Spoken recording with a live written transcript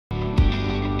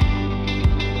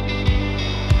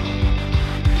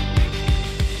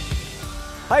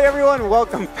Hi everyone,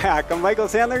 welcome back. I'm Michael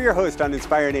Sandler, your host on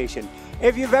Inspire Nation.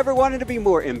 If you've ever wanted to be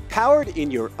more empowered in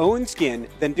your own skin,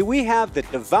 then do we have the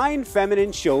Divine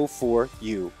Feminine show for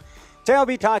you. Today I'll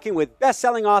be talking with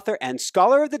best-selling author and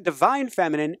scholar of the Divine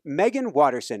Feminine, Meggan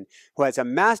Watterson, who has a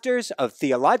Masters of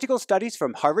Theological Studies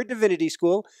from Harvard Divinity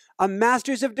School, a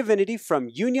Masters of Divinity from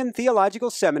Union Theological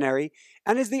Seminary,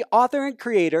 and is the author and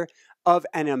creator of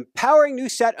an empowering new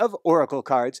set of oracle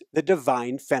cards, the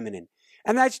Divine Feminine.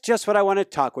 And that's just what I want to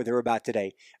talk with her about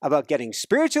today, about getting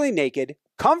spiritually naked,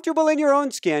 comfortable in your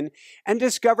own skin, and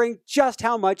discovering just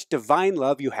how much divine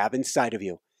love you have inside of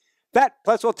you. That,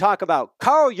 plus we'll talk about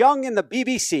Carl Jung in the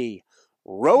BBC,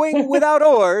 rowing without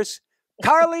oars,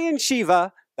 Carly and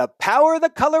Shiva, the power of the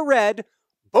color red,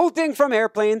 bolting from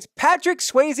airplanes, Patrick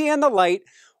Swayze and the light,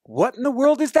 what in the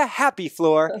world is the happy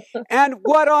floor, and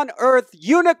what on earth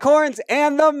unicorns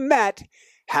and the Met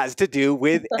has to do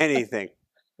with anything.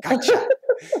 Gotcha.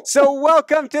 So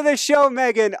welcome to the show,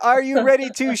 Meggan. Are you ready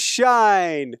to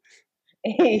shine?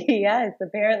 Yes,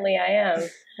 apparently I am.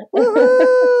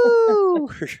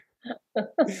 Woohoo!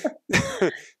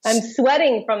 I'm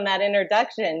sweating from that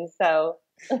introduction, so.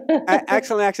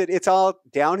 Excellent accent. It's all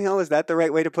downhill. Is that the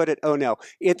right way to put it? Oh, no.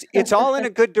 It's all in a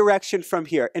good direction from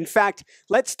here. In fact,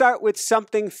 let's start with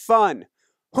something fun.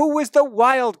 Who was the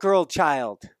wild girl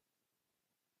child?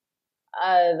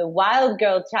 The wild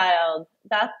girl child,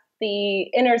 that's the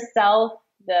inner self,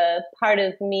 the part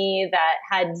of me that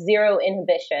had zero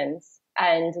inhibitions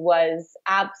and was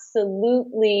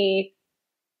absolutely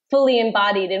fully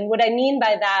embodied. And what I mean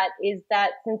by that is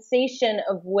that sensation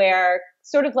of where,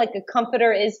 sort of like a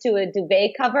comforter is to a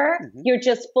duvet cover, you're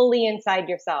just fully inside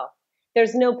yourself.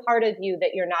 There's no part of you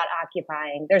that you're not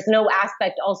occupying. There's no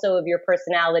aspect also of your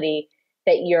personality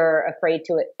that you're afraid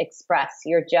to express.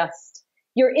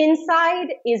 Your inside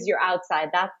is your outside.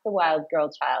 That's the wild girl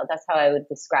child. That's how I would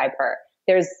describe her.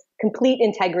 There's complete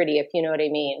integrity, if you know what I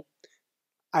mean.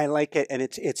 I like it, and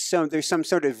there's some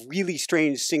sort of really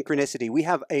strange synchronicity. We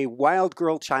have a wild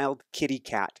girl child kitty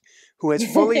cat who has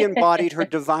fully embodied her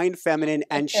divine feminine,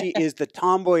 and she is the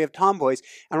tomboy of tomboys.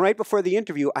 And right before the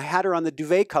interview, I had her on the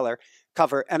duvet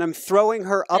cover, and I'm throwing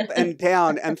her up and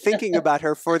down and thinking about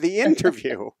her for the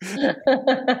interview.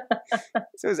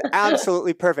 So it was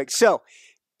absolutely perfect. So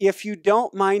if you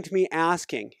don't mind me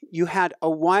asking, you had a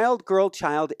wild girl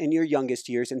child in your youngest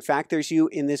years. In fact, there's you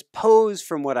in this pose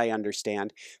from what I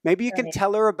understand. Maybe you can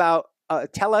tell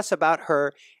us about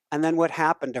her and then what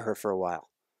happened to her for a while.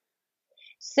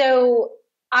 So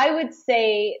I would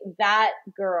say that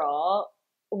girl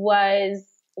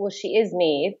she is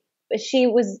me. She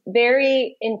was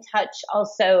very in touch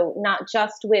also, not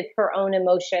just with her own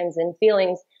emotions and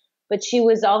feelings, but she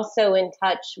was also in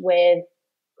touch with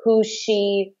who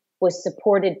she was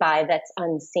supported by that's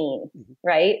unseen,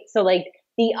 right? So like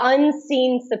the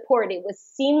unseen support, it was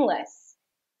seamless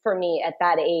for me at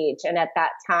that age and at that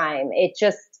time. It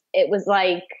was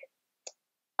like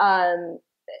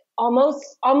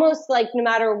almost like no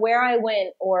matter where I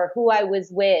went or who I was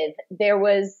with, there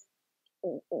was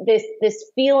this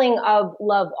feeling of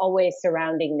love always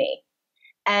surrounding me.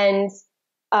 And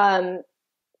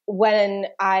when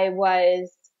I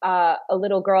was a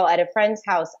little girl at a friend's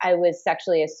house, I was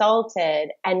sexually assaulted.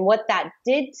 And what that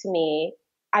did to me,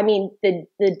 I mean,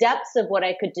 the depths of what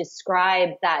I could describe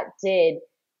that did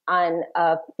on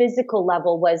a physical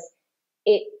level was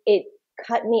it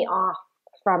cut me off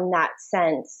from that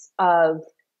sense of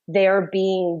there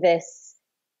being this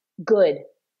good,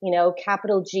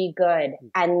 capital G good,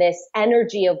 and this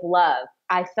energy of love.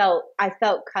 I felt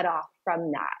cut off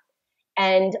from that.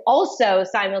 And also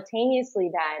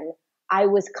simultaneously then, I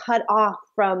was cut off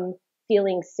from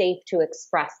feeling safe to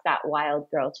express that wild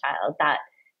girl child,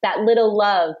 that little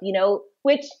love,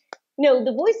 which,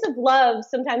 the voice of love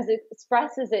sometimes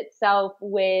expresses itself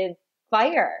with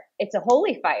fire. It's a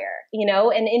holy fire,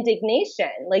 and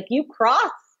indignation. Like you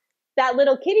cross that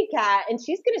little kitty cat and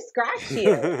she's going to scratch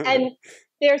you. And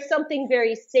there's something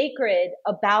very sacred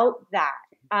about that.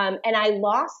 And I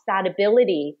lost that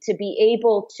ability to be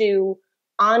able to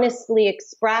honestly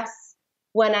express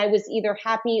when I was either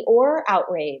happy or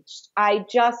outraged. I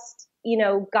just,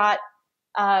 got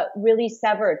really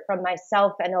severed from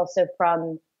myself and also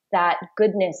from that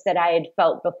goodness that I had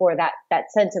felt before,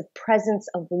 that sense of presence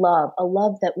of love, a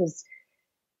love that was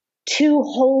too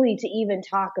holy to even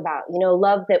talk about,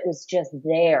 love that was just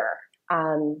there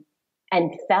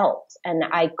and felt, and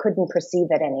I couldn't perceive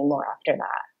it anymore after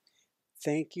that.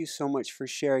 Thank you so much for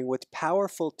sharing. What's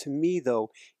powerful to me, though,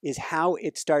 is how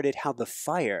it started, how the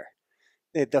fire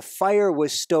the fire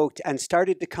was stoked and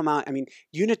started to come out. I mean,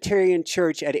 Unitarian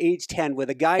Church at age 10 with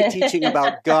a guy teaching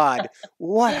about God.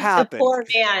 What happened?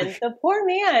 The poor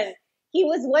man. He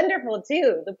was wonderful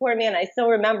too. The poor man. I still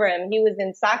remember him. He was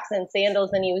in socks and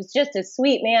sandals and he was just a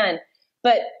sweet man.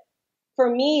 But for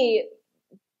me,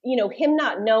 him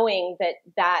not knowing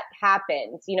that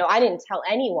happened, I didn't tell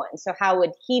anyone. So how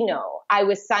would he know? I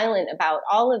was silent about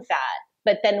all of that.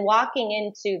 But then walking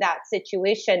into that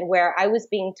situation where I was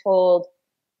being told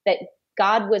that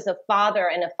God was a father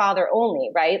and a father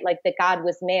only, right? Like that God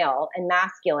was male and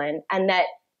masculine, and that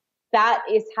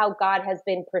is how God has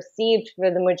been perceived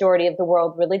for the majority of the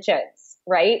world religions,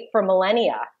 right? For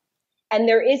millennia. And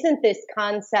there isn't this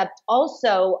concept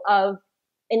also of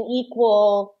an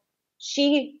equal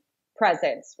she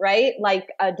presence, right? Like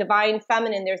a divine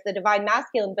feminine, there's the divine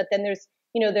masculine, but then there's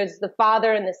the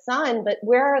father and the son, but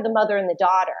where are the mother and the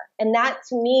daughter? And that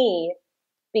to me,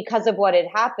 because of what had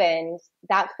happened,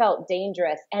 that felt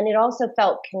dangerous. And it also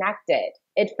felt connected.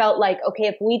 It felt like, okay,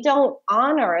 if we don't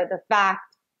honor the fact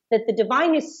that the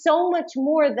divine is so much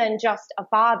more than just a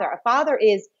father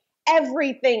is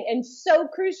everything and so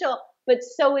crucial, but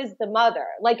so is the mother.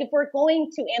 Like if we're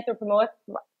going to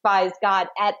anthropomorphize God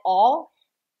at all,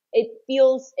 it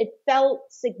felt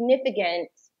significant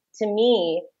to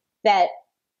me that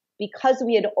because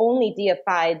we had only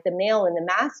deified the male and the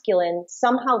masculine,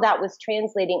 somehow that was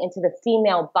translating into the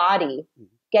female body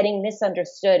getting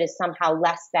misunderstood as somehow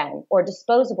less than or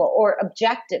disposable or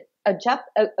objectified,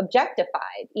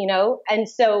 And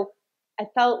so I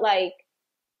felt like,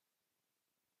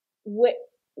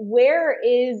 where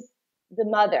is the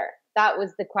mother? That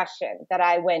was the question that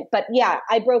I went. But yeah,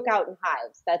 I broke out in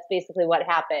hives. That's basically what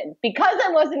happened. Because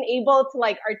I wasn't able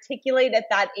to articulate at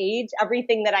that age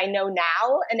everything that I know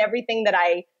now and everything that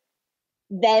I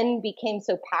then became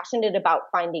so passionate about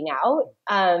finding out.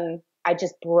 I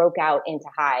just broke out into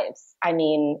hives. I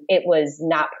mean, it was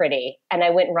not pretty. And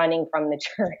I went running from the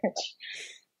church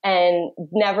and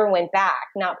never went back,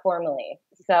 not formally.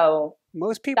 So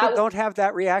most people don't have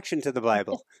that reaction to the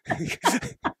Bible.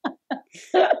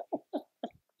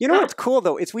 You know what's cool,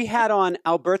 though, is we had on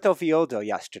Alberto Villoldo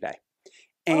yesterday.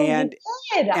 And,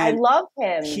 you did. I love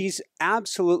him. He's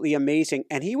absolutely amazing.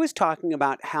 And he was talking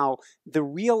about how the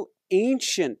real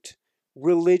ancient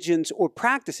religions or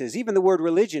practices, even the word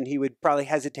religion he would probably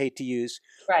hesitate to use,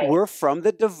 were from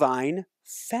the divine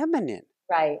feminine.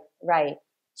 Right.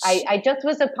 I just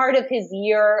was a part of his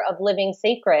year of living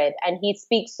sacred, and he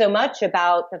speaks so much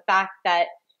about the fact that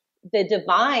the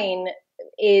divine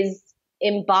is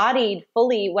embodied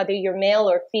fully, whether you're male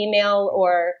or female,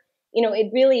 or,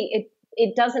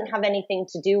 it doesn't have anything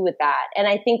to do with that. And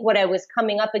I think what I was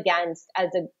coming up against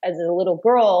as a little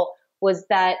girl was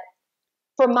that,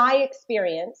 for my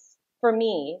experience, for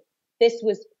me, this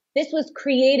was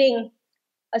creating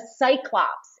a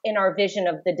cyclops in our vision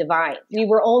of the divine. We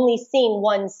were only seeing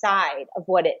one side of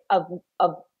what it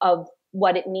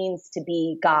means to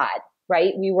be God,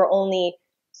 right? We were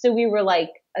like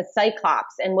a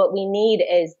cyclops, and what we need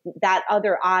is that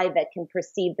other eye that can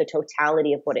perceive the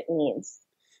totality of what it means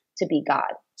to be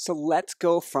God. So let's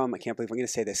go from, I can't believe I'm going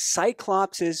to say this,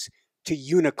 cyclopses to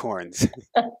unicorns.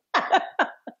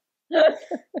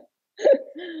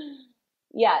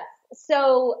 Yes.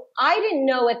 So I didn't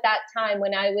know at that time,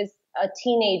 when I was a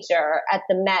teenager at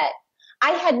the Met,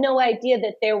 I had no idea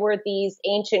that there were these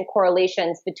ancient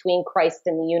correlations between Christ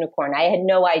and the unicorn. I had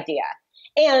no idea.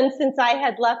 And since I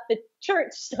had left the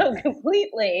church so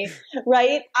completely,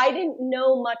 right, I didn't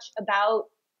know much about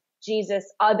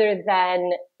Jesus other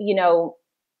than,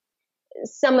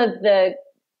 some of the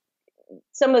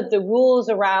rules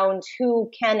around who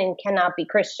can and cannot be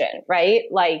Christian, right?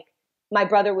 Like, my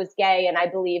brother was gay and I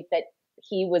believed that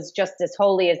he was just as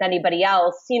holy as anybody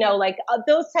else,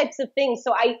 those types of things.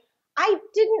 So I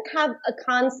didn't have a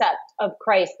concept of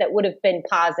Christ that would have been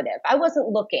positive. I wasn't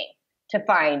looking to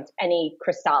find any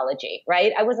Christology,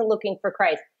 right? I wasn't looking for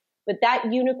Christ, but that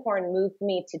unicorn moved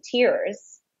me to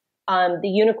tears. The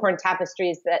unicorn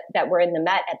tapestries that were in the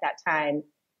Met at that time,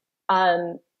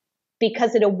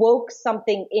 because it awoke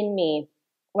something in me.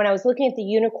 When I was looking at the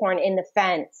unicorn in the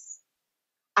fence,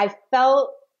 I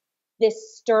felt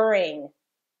this stirring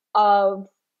of,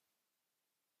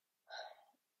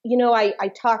 I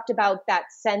talked about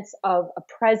that sense of a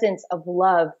presence of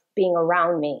love being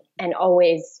around me and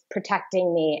always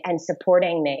protecting me and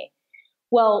supporting me.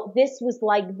 Well, this was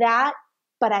like that,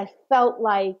 but I felt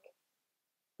like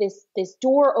this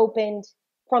door opened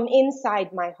from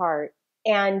inside my heart,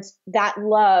 and that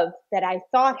love that I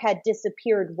thought had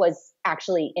disappeared was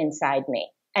actually inside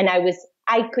me. And I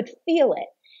could feel it.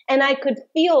 And I could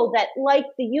feel that, like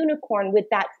the unicorn with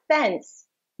that fence,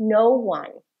 no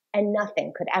one and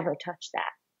nothing could ever touch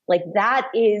that. Like that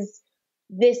is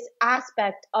this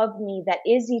aspect of me that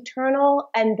is eternal,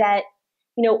 and that,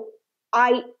 you know,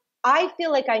 I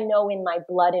feel like I know in my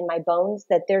blood, in my bones,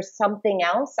 that there's something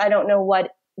else. I don't know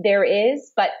what there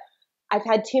is, but I've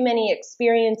had too many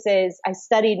experiences. I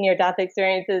studied near-death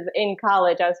experiences in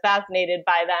college. I was fascinated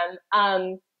by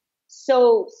them.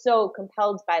 So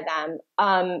compelled by them.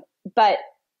 But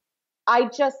I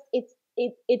just,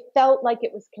 it felt like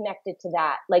it was connected to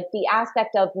that, like the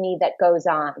aspect of me that goes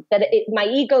on, that my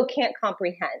ego can't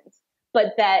comprehend,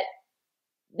 but that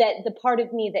the part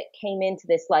of me that came into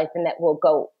this life and that will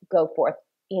go forth,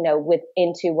 you know,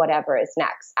 into whatever is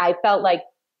next. I felt like,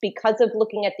 because of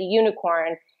looking at the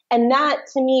unicorn, and that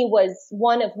to me was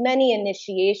one of many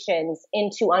initiations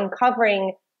into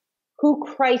uncovering who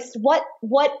Christ, what,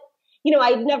 you know,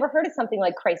 I'd never heard of something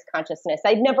like Christ consciousness.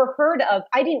 I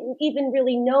didn't even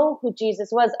really know who Jesus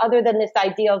was, other than this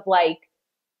idea of, like,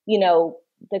 you know,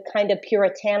 the kind of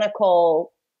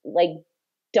puritanical, like,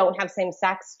 don't have same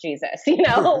sex Jesus, you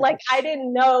know, like I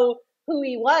didn't know who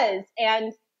he was.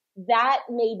 And that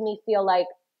made me feel like,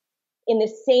 in the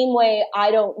same way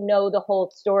I don't know the whole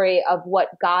story of what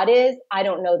God is, I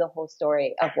don't know the whole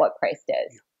story of what Christ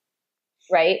is.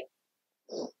 Right?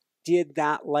 Did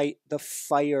that light the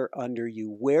fire under you?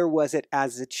 Where was it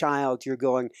as a child you're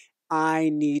going, I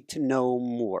need to know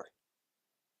more?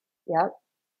 Yep.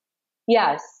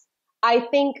 Yes. I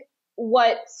think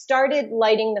what started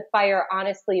lighting the fire,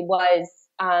 honestly, was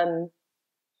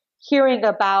hearing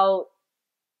about,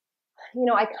 you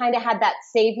know, I kind of had that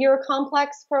savior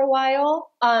complex for a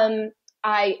while.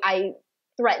 I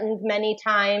threatened many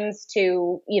times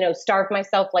to, you know, starve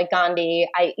myself like Gandhi.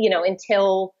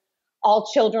 Until all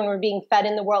children were being fed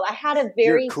in the world. I had a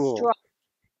very strong,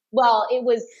 well, it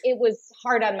was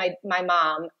hard on my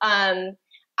mom.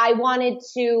 I wanted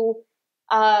to,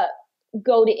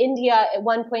 go to India at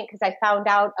one point, because I found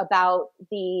out about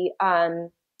the,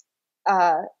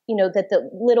 that the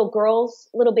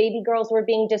little baby girls were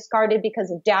being discarded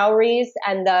because of dowries,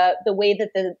 and the way that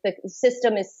the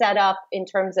system is set up in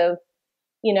terms of,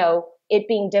 you know, it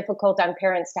being difficult on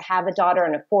parents to have a daughter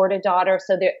and afford a daughter.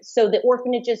 So the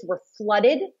orphanages were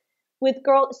flooded with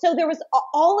girls. So there was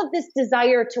all of this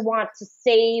desire to want to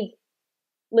save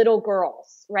little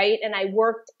girls, right? And I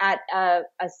worked at a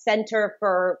center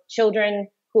for children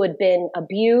who had been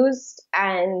abused.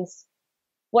 And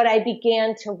what I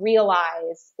began to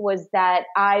realize was that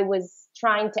I was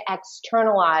trying to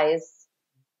externalize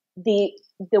the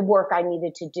work I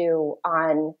needed to do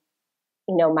on,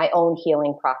 you know, my own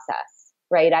healing process,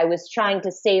 right? I was trying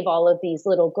to save all of these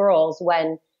little girls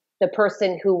when the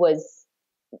person who was,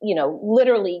 you know,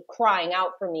 literally crying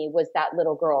out for me was that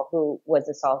little girl who was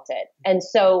assaulted. And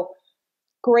so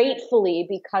gratefully,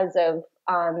 because of,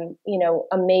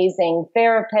 amazing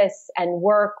therapists and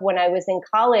work when I was in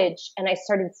college, and I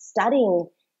started studying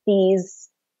these,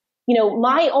 you know,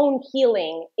 my own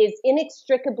healing is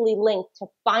inextricably linked to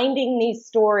finding these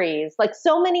stories. Like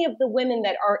so many of the women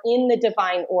that are in the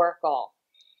Divine Oracle,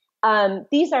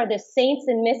 these are the saints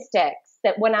and mystics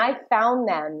that when I found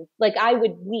them, like I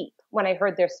would weep when I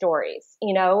heard their stories,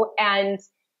 you know, and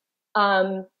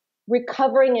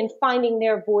recovering and finding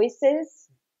their voices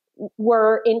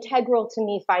were integral to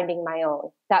me finding my own,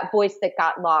 that voice that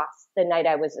got lost the night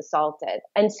I was assaulted.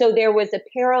 And so there was a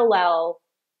parallel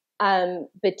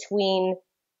between,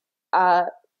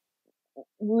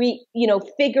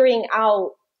 figuring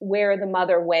out where the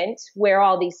mother went, where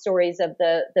all these stories of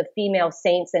the female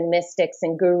saints and mystics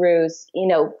and gurus, you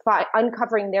know,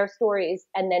 uncovering their stories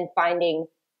and then finding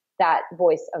that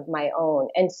voice of my own.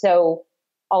 And so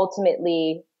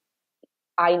ultimately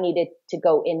I needed to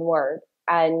go inward.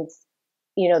 And,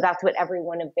 you know, that's what every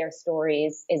one of their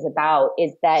stories is about,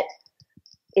 is that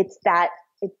it's that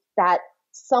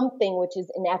something which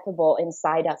is ineffable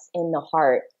inside us in the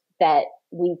heart that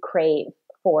we crave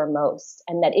for most.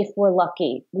 And that if we're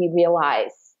lucky, we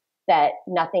realize that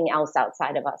nothing else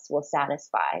outside of us will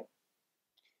satisfy.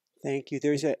 Thank you.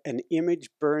 There's an image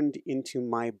burned into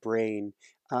my brain.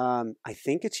 I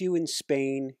think it's you in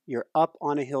Spain. You're up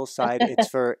on a hillside.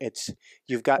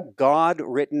 You've got God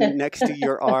written next to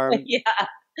your arm. Yeah.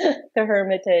 The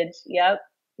Hermitage. Yep.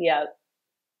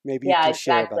 Maybe you can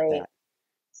share about that.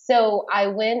 So I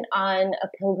went on a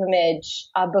pilgrimage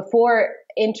before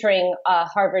entering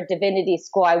Harvard Divinity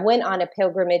School. I went on a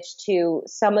pilgrimage to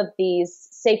some of these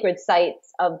sacred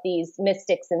sites of these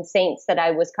mystics and saints that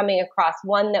I was coming across.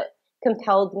 One that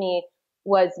compelled me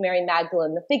was Mary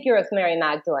Magdalene, the figure of Mary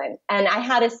Magdalene. And I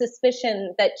had a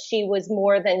suspicion that she was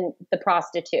more than the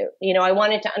prostitute. You know, I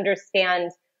wanted to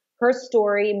understand her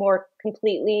story more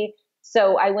completely.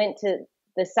 So I went to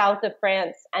the south of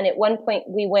France. And at one point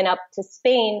we went up to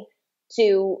Spain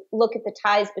to look at the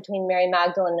ties between Mary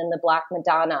Magdalene and the Black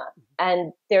Madonna.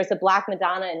 And there's a Black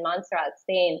Madonna in Montserrat,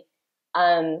 Spain.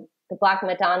 The Black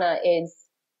Madonna is,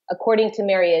 according to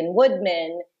Marion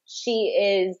Woodman, she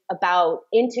is about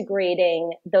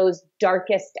integrating those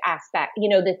darkest aspects,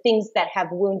 the things that have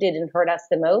wounded and hurt us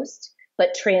the most,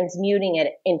 but transmuting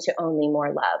it into only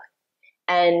more love.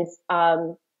 And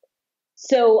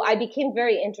so I became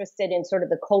very interested in sort of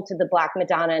the cult of the Black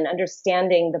Madonna and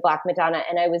understanding the Black Madonna.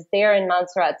 And I was there in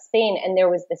Montserrat, Spain, and there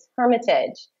was this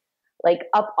hermitage, like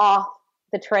up off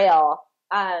the trail.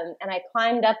 And I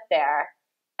climbed up there,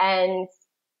 and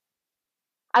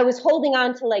I was holding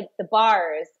on to like the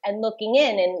bars and looking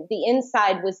in, and the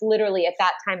inside was literally at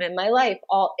that time in my life,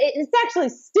 it's actually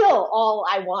still all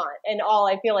I want and all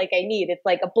I feel like I need. It's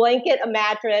like a blanket, a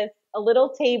mattress, a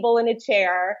little table and a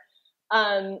chair,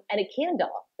 and a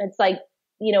candle. It's like,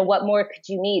 what more could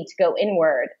you need to go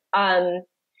inward?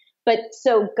 But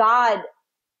so God,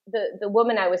 the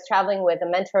woman I was traveling with, a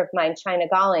mentor of mine, China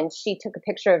Golland, she took a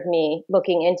picture of me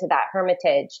looking into that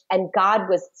hermitage, and God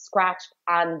was scratched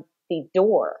on the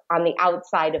door on the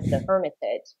outside of the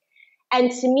hermitage. And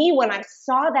to me, when I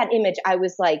saw that image, I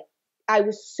was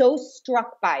so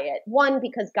struck by it. One,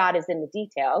 because God is in the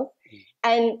details,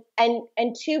 and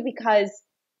two, because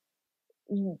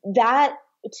that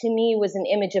to me was an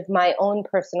image of my own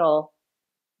personal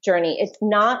journey. It's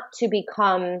not to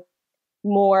become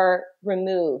more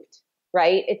removed,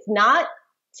 right? It's not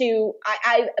to,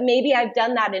 maybe I've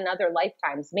done that in other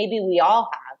lifetimes. Maybe we all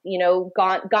have,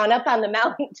 gone up on the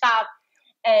mountaintop.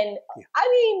 And I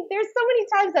mean, there's so many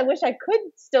times I wish I could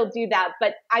still do that.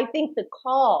 But I think the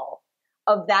call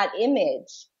of that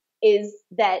image is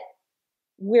that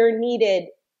we're needed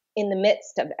in the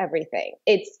midst of everything.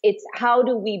 It's how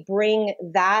do we bring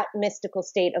that mystical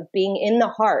state of being in the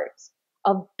heart,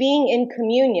 of being in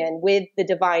communion with the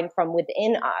divine from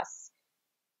within us,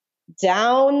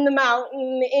 down the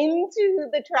mountain, into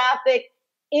the traffic,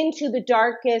 into the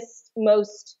darkest,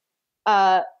 most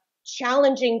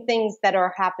challenging things that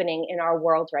are happening in our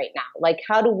world right now. Like,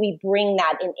 how do we bring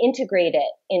that and integrate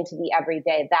it into the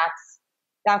everyday?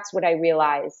 That's what I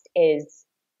realized is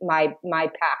my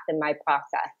path and my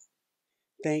process.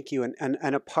 Thank you. And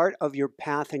a part of your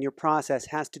path and your process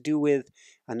has to do with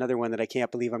another one that I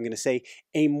can't believe I'm going to say,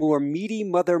 a more meaty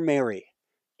Mother Mary.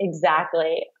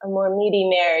 Exactly. A more meaty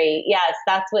Mary. Yes,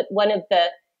 that's what one of the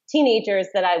teenagers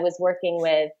that I was working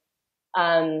with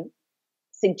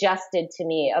suggested to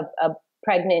me, a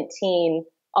pregnant teen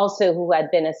also who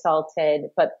had been assaulted,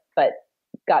 but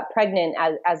got pregnant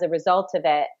as a result of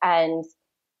it. And,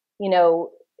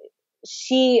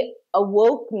 she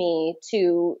awoke me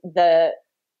to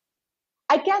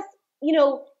I guess,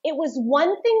 it was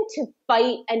one thing to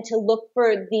fight and to look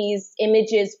for these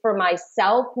images for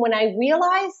myself. When I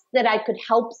realized that I could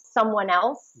help someone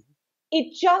else,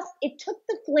 it took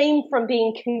the flame from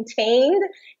being contained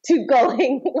to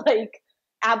going like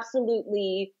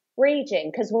absolutely raging.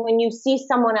 Because when you see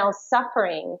someone else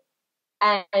suffering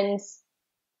and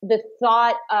the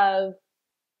thought of,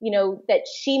 that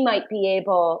she might be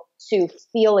able to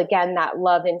feel again that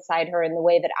love inside her in the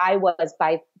way that I was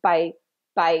by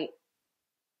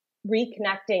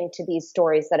reconnecting to these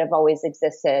stories that have always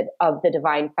existed of the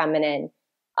divine feminine.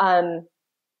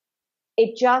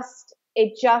 It just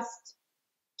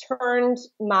turned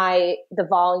the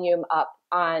volume up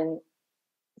on.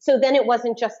 So then it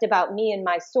wasn't just about me and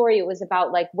my story. It was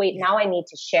about like, wait, now I need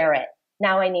to share it.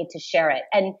 Now I need to share it.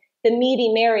 And the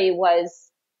meaty Mary was,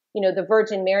 the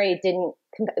Virgin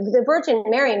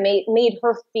Mary made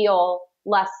her feel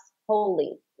less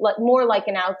holy, more like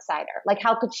an outsider. Like,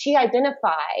 how could she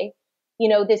identify,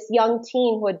 this young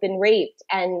teen who had been raped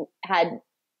and had,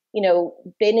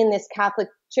 been in this Catholic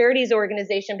charities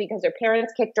organization because her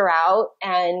parents kicked her out,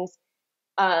 and,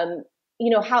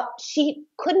 how she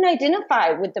couldn't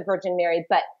identify with the Virgin Mary.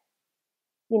 But,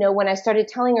 when I started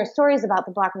telling her stories about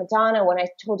the Black Madonna, when I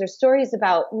told her stories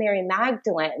about Mary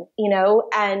Magdalene,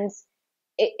 and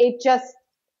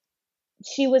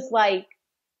she was like,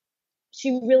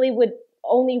 she really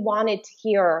only wanted to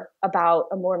hear about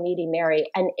a more meaty Mary.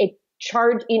 And it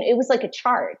was like a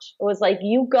charge. It was like,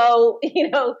 you go,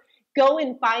 go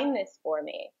and find this for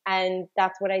me. And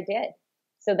that's what I did.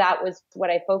 So that was what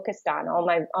I focused on.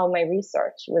 All my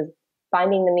research was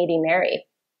finding the meaty Mary.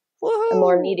 Woo-hoo! A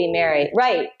more meaty Mary.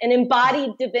 Right. An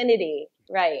embodied divinity.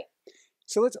 Right.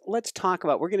 So let's talk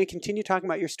about, we're going to continue talking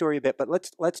about your story a bit, but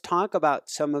let's talk about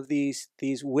some of these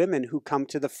women who come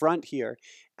to the front here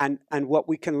and what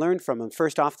we can learn from them.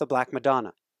 First off, the Black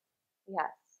Madonna.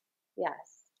 Yes.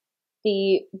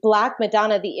 The Black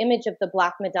Madonna, the image of the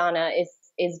Black Madonna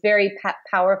is very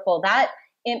powerful. That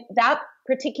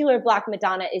particular Black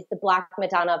Madonna is the Black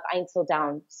Madonna of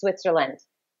Einsiedeln, Switzerland.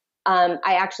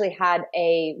 I actually had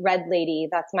a red lady,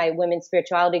 that's my women's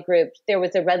spirituality group. There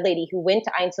was a red lady who went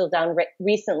to Einsiedeln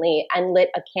recently and lit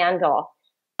a candle.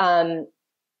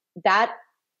 That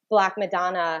Black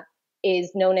Madonna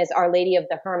is known as Our Lady of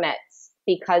the Hermits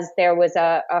because there was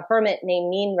a hermit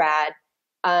named Meinrad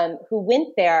who went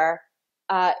there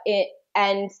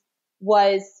and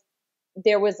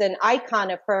there was an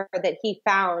icon of her that he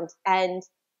found, and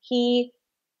he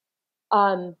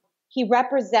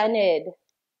represented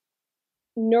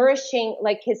nourishing,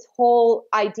 like his whole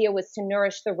idea was to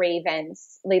nourish the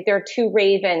ravens. Like there are two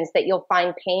ravens that you'll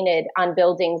find painted on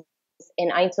buildings in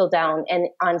Einsiedeln and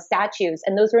on statues,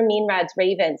 and those were Meinrad's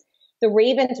ravens. The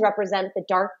ravens represent the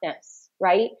darkness,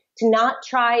 right? To not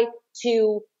try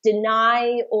to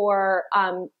deny or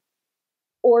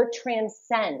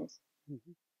transcend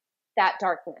that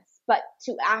darkness, but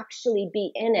to actually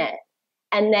be in it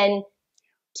and then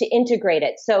to integrate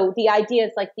it. So the idea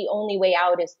is like the only way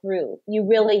out is through. You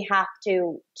really have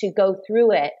to go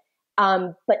through it.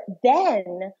 But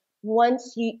then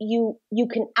once you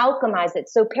can alchemize it.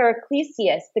 So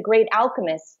Paracelsus, the great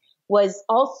alchemist, was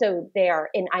also there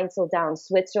in Einsiedeln,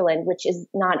 Switzerland, which is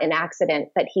not an accident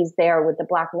that he's there with the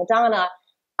Black Madonna.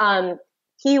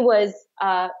 He was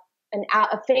a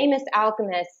famous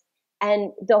alchemist,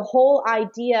 and the whole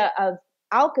idea of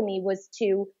alchemy was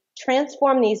to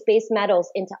transform these base metals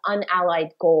into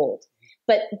unalloyed gold.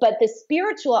 But the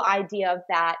spiritual idea of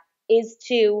that is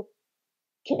to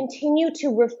continue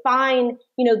to refine,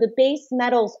 the base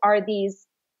metals are these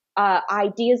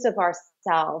ideas of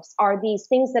ourselves, are these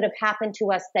things that have happened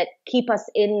to us that keep us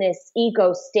in this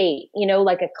ego state,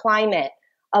 like a climate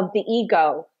of the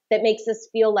ego that makes us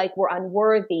feel like we're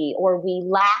unworthy or we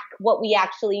lack what we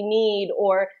actually need,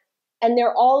 and there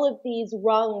are all of these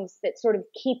rungs that sort of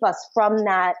keep us from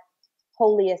that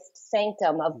holiest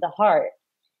sanctum of the heart.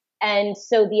 And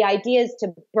so the idea is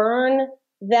to burn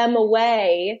them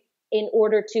away in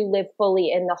order to live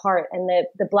fully in the heart. And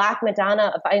the Black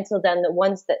Madonna of Einsiedeln, the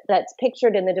ones that's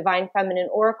pictured in the Divine Feminine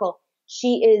Oracle,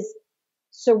 she is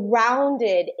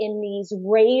surrounded in these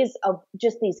rays of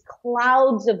just these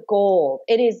clouds of gold.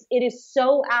 It is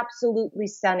so absolutely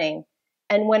stunning.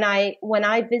 And when I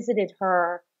visited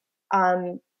her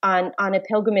on a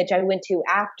pilgrimage I went to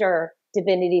after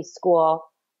Divinity School,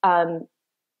 the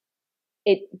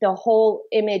whole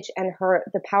image and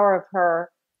the power of her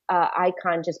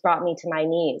icon just brought me to my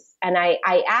knees. And I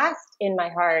asked in my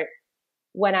heart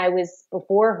when I was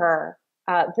before her,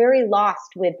 very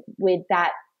lost with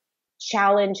that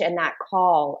challenge and that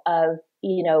call of,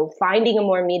 finding a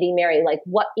more meeting Mary, like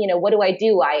what do I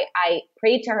do? I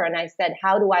prayed to her and I said,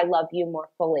 how do I love you more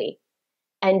fully?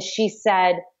 And she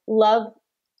said, love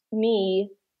me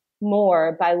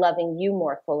more by loving you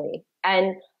more fully.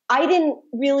 And I didn't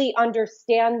really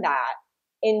understand that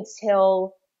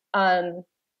until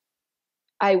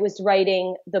I was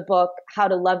writing the book, How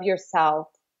to Love Yourself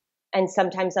and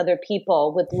Sometimes Other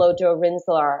People with Lojo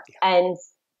Rinzler. And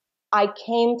I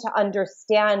came to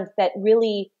understand that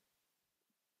really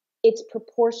it's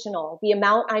proportional. The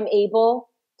amount I'm able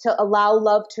to allow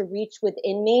love to reach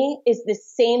within me is the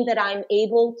same that I'm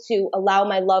able to allow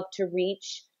my love to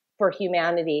reach for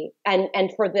humanity and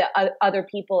for the other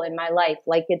people in my life.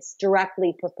 Like it's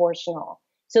directly proportional.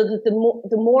 So that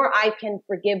the more I can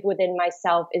forgive within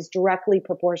myself is directly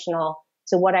proportional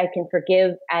to what I can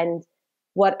forgive and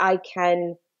what I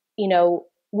can,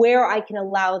 where I can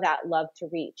allow that love to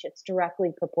reach. It's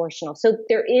directly proportional. So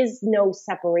there is no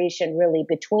separation really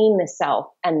between the self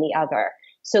and the other.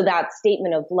 So that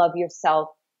statement of love yourself,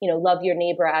 love your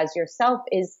neighbor as yourself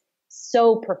is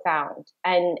so profound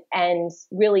and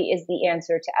really is the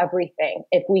answer to everything.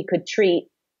 If we could treat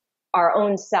our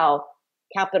own self,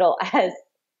 capital S,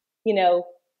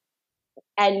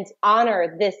 and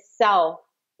honor this self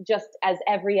just as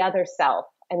every other self.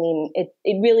 I mean, it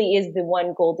really is the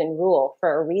one golden rule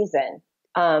for a reason.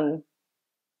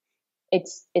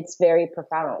 It's very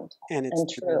profound and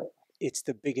true. It's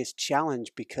the biggest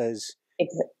challenge because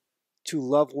to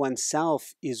love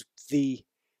oneself is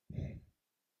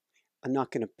I'm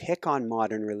not going to pick on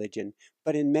modern religion,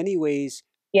 but in many ways,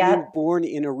 being born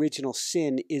in original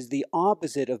sin is the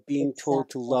opposite of being told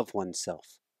to love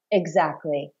oneself.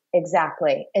 Exactly. It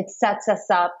sets us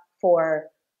up for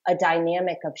a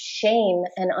dynamic of shame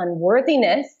and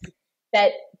unworthiness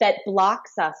that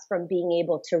blocks us from being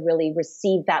able to really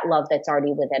receive that love that's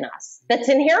already within us, that's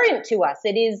inherent to us.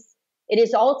 It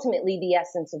is ultimately the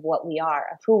essence of what we are,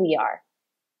 of who we are.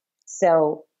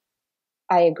 So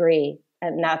I agree.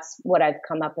 And that's what I've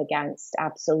come up against.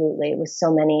 Absolutely. With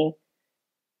so many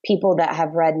people that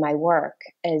have read my work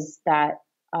is that,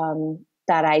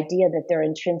 that idea that they're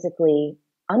intrinsically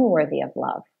unworthy of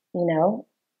love, and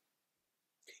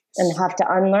have to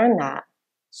unlearn that.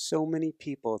 So many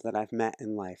people that I've met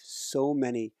in life, so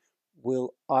many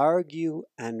will argue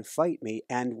and fight me,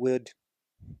 and would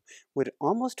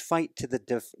almost fight to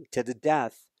the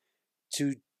death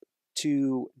to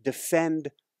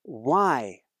defend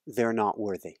why they're not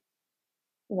worthy.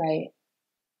 Right.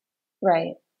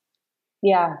 Right.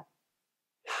 Yeah.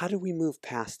 How do we move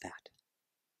past that?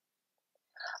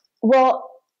 Well,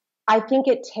 I think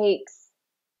it takes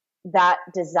that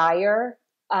desire.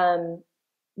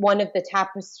 One of the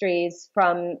tapestries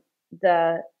from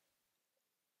the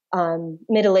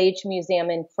Middle Age Museum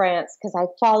in France, because I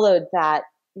followed that,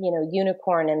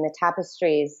 unicorn in the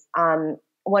tapestries.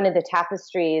 One of the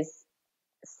tapestries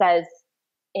says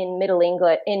in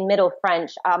Middle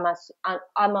French, "à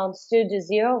mon seul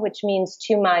désir," which means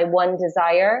 "to my one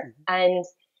desire." Mm-hmm. And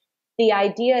the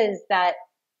idea is that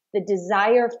the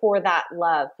desire for that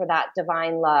love, for that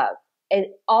divine love,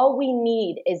 all we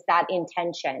need is that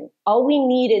intention. All we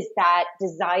need is that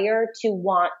desire to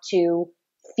want to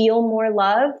feel more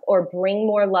love or bring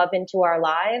more love into our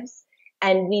lives.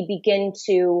 And we begin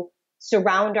to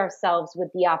surround ourselves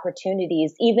with the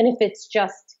opportunities, even if it's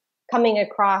just coming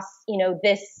across,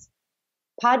 this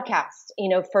podcast,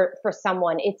 for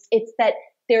someone. It's that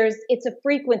it's a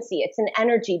frequency, it's an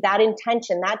energy, that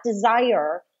intention, that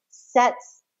desire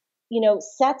sets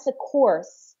a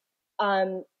course,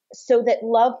 so that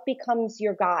love becomes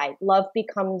your guide, love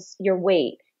becomes your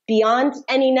weight beyond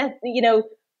any,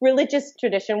 religious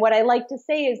tradition. What I like to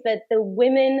say is that the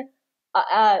women,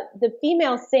 the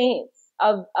female saints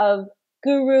of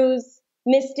gurus,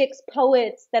 mystics,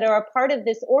 poets that are a part of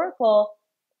this oracle,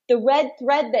 the red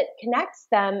thread that connects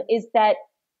them is that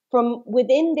from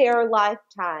within their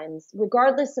lifetimes,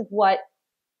 regardless of what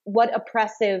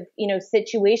oppressive,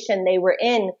 situation they were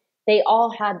in, they all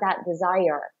had that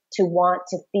desire to want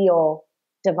to feel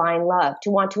divine love, to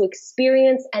want to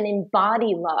experience and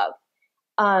embody love.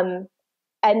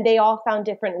 And they all found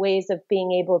different ways of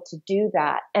being able to do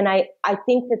that. And I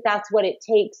think that that's what it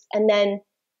takes. And then,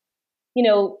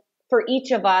 for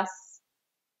each of us,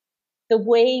 the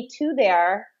way to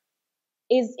there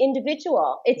is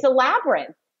individual. It's a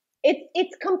labyrinth.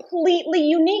 It's completely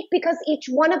unique because each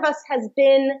one of us has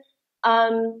been,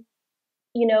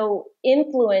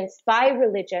 influenced by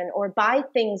religion or by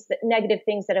negative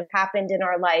things that have happened in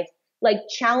our life, like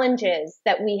challenges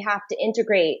that we have to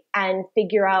integrate and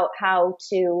figure out how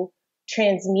to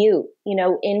transmute,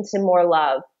 into more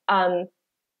love.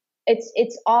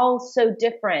 It's all so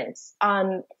different.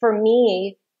 For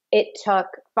me, it took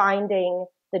finding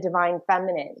the divine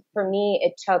feminine. For me,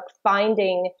 it took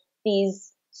finding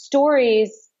these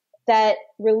stories that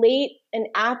relate an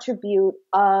attribute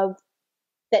of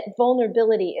that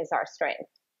vulnerability is our strength,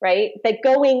 right? That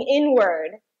going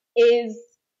inward is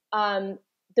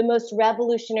the most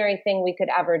revolutionary thing we could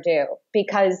ever do,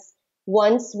 because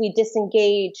once we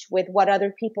disengage with what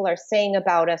other people are saying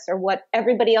about us or what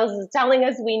everybody else is telling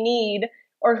us we need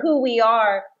or who we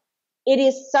are, it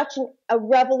is such a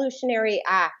revolutionary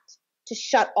act to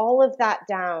shut all of that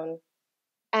down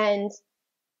and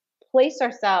place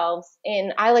ourselves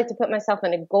in, I like to put myself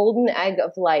in a golden egg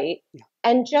of light,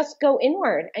 and just go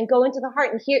inward and go into the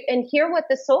heart and hear what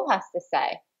the soul has to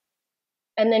say,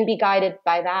 and then be guided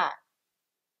by that.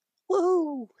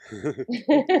 Woo!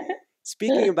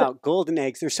 Speaking about golden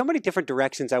eggs, there's so many different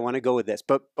directions I want to go with this,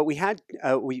 but we had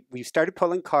we started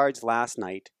pulling cards last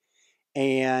night,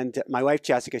 and my wife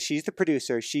Jessica, she's the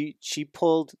producer, she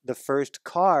pulled the first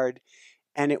card,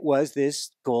 and it was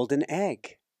this golden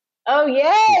egg. Oh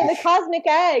yeah, the cosmic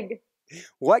egg.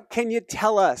 What can you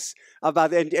tell us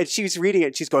about it? And she's reading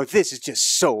it. She's going, "This is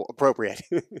just so appropriate."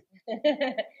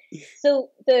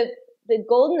 So the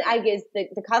golden egg is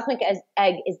the cosmic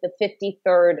egg is the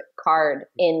 53rd card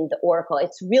in the oracle.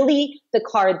 It's really the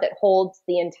card that holds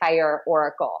the entire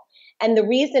oracle. And the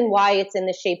reason why it's in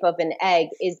the shape of an egg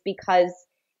is because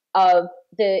of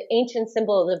the ancient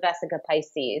symbol of the Vesica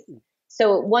Piscis.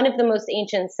 So one of the most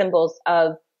ancient symbols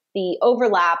of the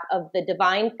overlap of the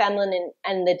divine feminine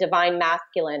and the divine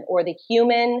masculine, or the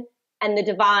human and the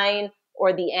divine,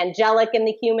 or the angelic and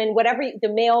the human, whatever, the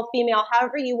male, female,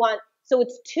 however you want. So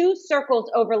it's two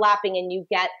circles overlapping and you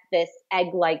get this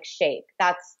egg-like shape.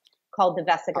 That's called the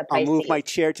Vesica Piscis. I'll move my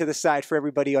chair to the side for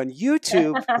everybody on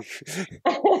YouTube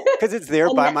because it's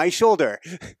there by my shoulder.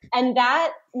 And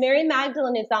that Mary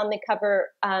Magdalene is on the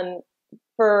cover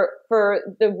for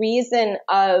the reason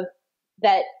of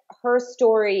that her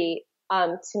story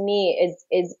to me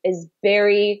is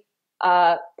very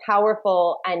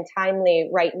powerful and timely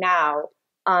right now,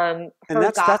 And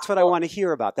that's what I want to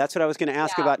hear about. That's what I was going to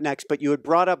ask about next. But you had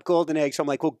brought up golden egg. So I'm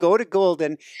like, well, go to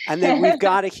golden. And then we've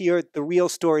got to hear the real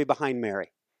story behind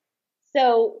Mary.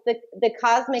 So the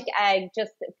cosmic egg,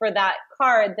 just for that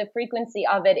card, the frequency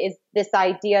of it is this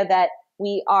idea that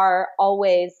we are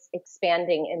always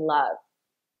expanding in love,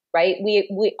 right?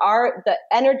 We are, the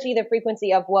energy, the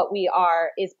frequency of what we are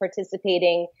is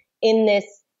participating in this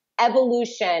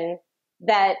evolution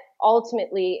that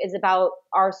ultimately is about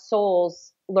our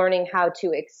souls learning how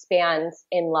to expand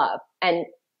in love. And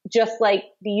just like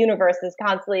the universe is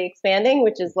constantly expanding,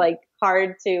 which is like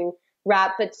hard to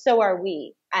wrap, but so are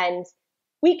we. And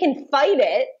we can fight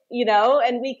it,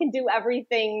 and we can do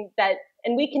everything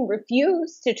and we can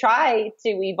refuse to try to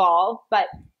evolve, but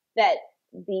that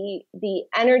the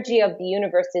energy of the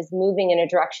universe is moving in a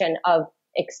direction of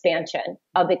expansion,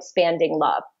 of expanding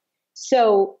love.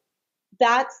 So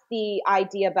that's the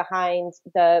idea behind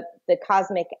the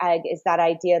cosmic egg, is that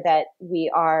idea that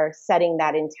we are setting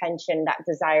that intention, that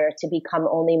desire to become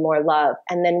only more love.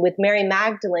 And then with Mary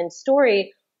Magdalene's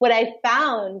story, what I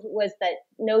found was that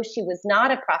no, she was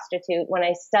not a prostitute. When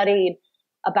I studied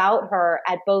about her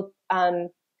at both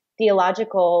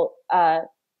theological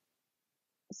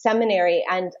seminary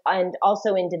and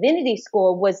also in divinity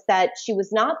school, was that she was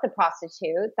not the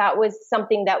prostitute. That was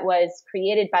something that was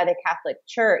created by the Catholic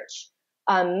Church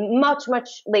much, much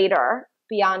later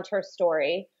beyond her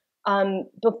story.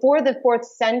 Before the 4th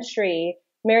century,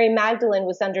 Mary Magdalene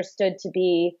was understood to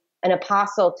be an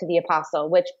apostle to the apostle,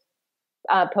 which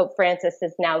Pope Francis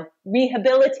has now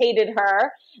rehabilitated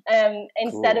her.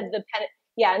 Instead of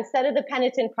the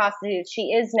penitent prostitute,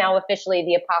 she is now officially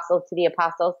the apostle to the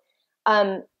apostles.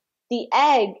 The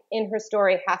egg in her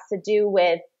story has to do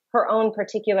with her own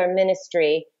particular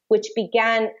ministry, which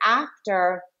began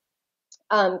after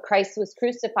Christ was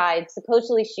crucified.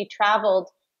 Supposedly she traveled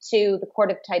to the court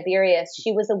of Tiberius.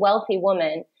 She was a wealthy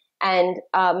woman and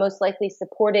most likely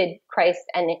supported Christ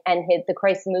and the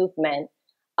Christ movement.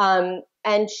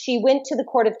 And she went to the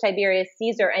court of Tiberius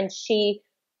Caesar, and she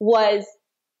was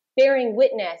bearing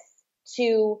witness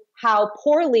to how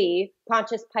poorly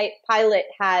Pontius Pilate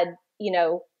had,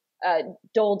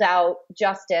 doled out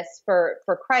justice for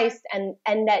Christ, and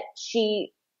that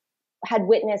she had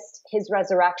witnessed his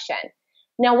resurrection.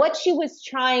 Now, what she was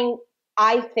trying,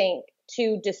 I think,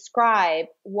 to describe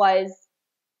was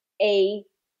an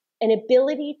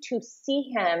ability to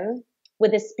see him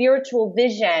with a spiritual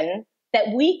vision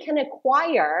that we can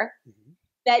acquire,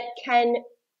 that can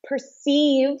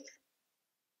perceive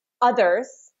others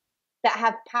that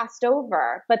have passed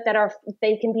over, but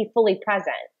they can be fully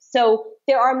present. So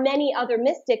there are many other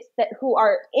mystics who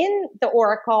are in the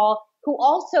oracle, who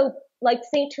also, like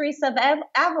Saint Teresa of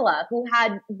Avila, who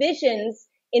had visions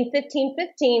in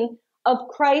 1515 of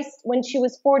Christ when she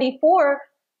was 44,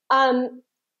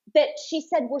 that she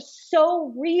said were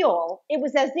so real. It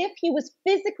was as if he was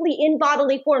physically in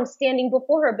bodily form standing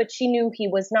before her, but she knew he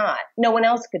was not. No one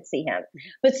else could see him.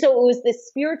 But so it was this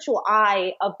spiritual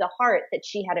eye of the heart that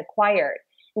she had acquired.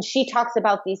 And she talks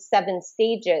about these 7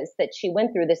 stages that she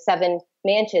went through, the 7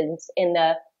 mansions in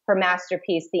her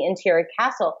masterpiece, The Interior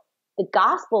Castle. The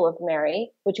Gospel of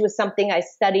Mary, which was something I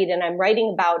studied and I'm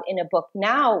writing about in a book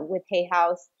now with Hay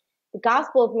House. The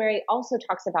Gospel of Mary also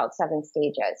talks about 7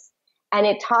 stages. And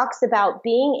it talks about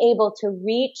being able to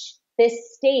reach this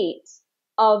state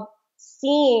of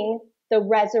seeing the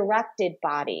resurrected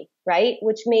body, right?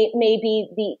 Which may be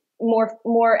the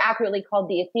more accurately called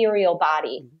the ethereal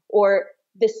body or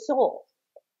the soul.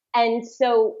 And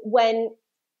so when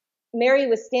Mary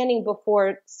was standing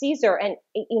before Caesar and,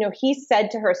 he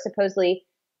said to her supposedly,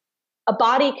 a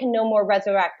body can no more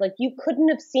resurrect. Like, you couldn't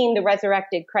have seen the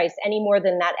resurrected Christ any more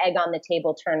than that egg on the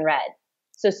table turn red.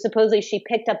 So supposedly she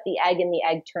picked up the egg and the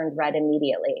egg turned red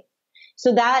immediately.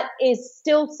 So that is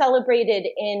still celebrated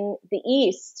in the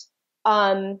East,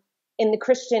 in the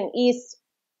Christian East.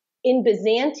 In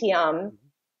Byzantium,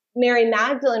 Mary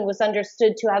Magdalene was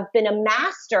understood to have been a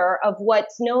master of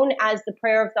what's known as the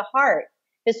prayer of the heart.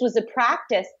 This was a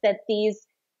practice that these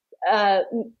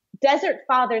desert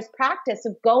fathers practice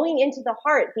of going into the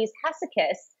heart, these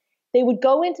hesychus. They would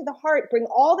go into the heart, bring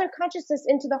all their consciousness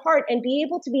into the heart, and be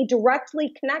able to be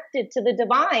directly connected to the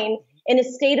divine in a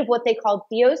state of what they called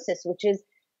theosis, which is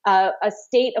a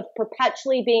state of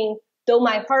perpetually being, though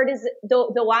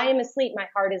I am asleep, my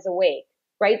heart is awake,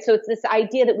 right? So it's this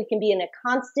idea that we can be in a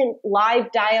constant live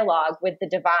dialogue with the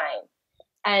divine.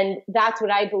 And that's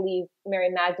what I believe Mary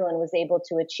Magdalene was able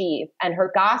to achieve. And her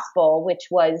gospel, which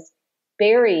was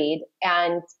buried,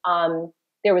 and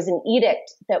there was an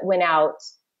edict that went out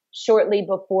shortly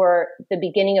before the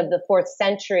beginning of the 4th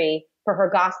century for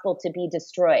her gospel to be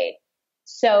destroyed.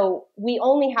 So we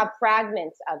only have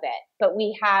fragments of it, but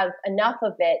we have enough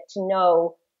of it to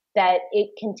know that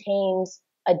it contains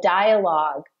a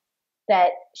dialogue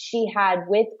that she had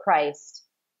with Christ,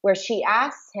 where she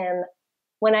asks him,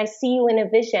 when I see you in a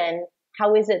vision,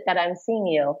 how is it that I'm seeing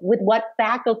you? With what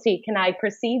faculty can I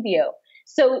perceive you?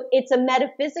 So it's a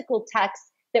metaphysical text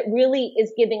that really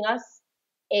is giving us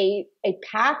a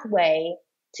pathway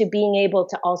to being able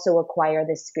to also acquire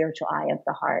this spiritual eye of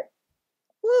the heart.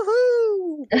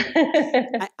 Woohoo!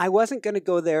 I wasn't going to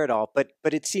go there at all, but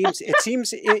it seems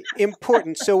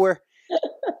important. So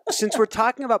since we're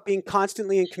talking about being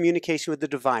constantly in communication with the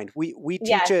divine, we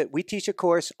teach a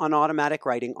course on automatic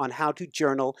writing, on how to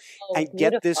journal and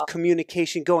get this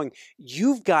communication going.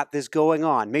 You've got this going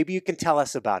on. Maybe you can tell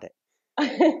us about it.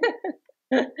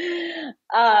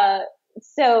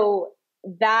 So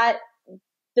that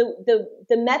the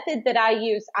method that I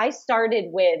use, I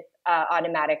started with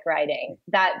automatic writing.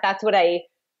 That's what I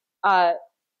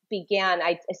began.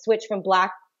 I switched from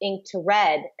black ink to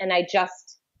red, and I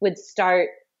just would start.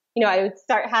 I would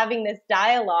start having this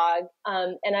dialogue,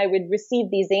 and I would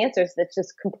receive these answers that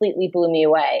just completely blew me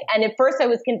away. And at first I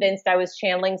was convinced I was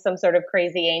channeling some sort of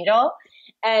crazy angel.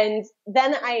 And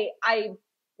then I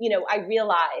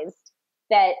realized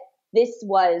that this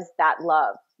was that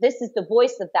love. This is the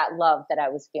voice of that love that I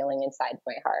was feeling inside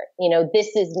my heart.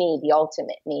 This is me, the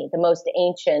ultimate me, the most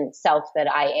ancient self that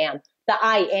I am, the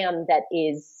I am that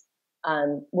is,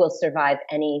 will survive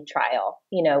any trial,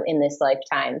 in this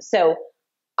lifetime. So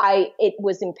it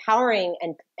was empowering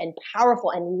and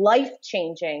powerful and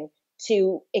life-changing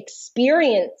to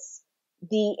experience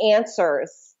the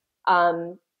answers,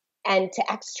 and to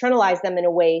externalize them in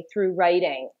a way through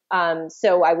writing.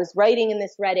 So I was writing in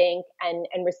this red ink and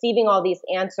receiving all these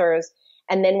answers.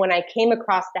 And then when I came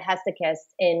across the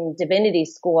hesychast in divinity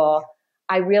school,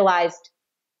 I realized,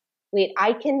 wait,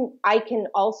 I can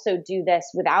also do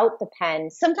this without the pen.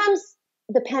 Sometimes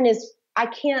the pen I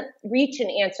can't reach an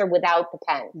answer without the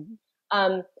pen.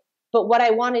 Mm-hmm. But what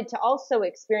I wanted to also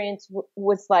experience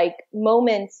was like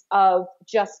moments of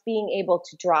just being able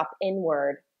to drop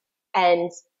inward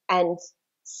and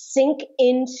sink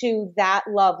into that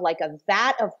love like a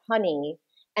vat of honey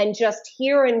and just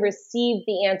hear and receive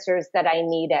the answers that I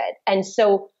needed. And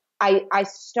so I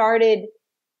started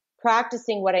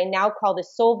practicing what I now call the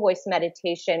soul voice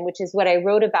meditation, which is what I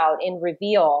wrote about in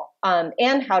Reveal,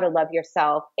 and How to Love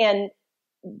Yourself. And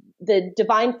the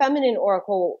Divine Feminine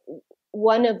Oracle,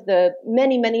 one of the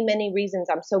many, many, many reasons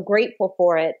I'm so grateful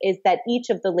for it is that each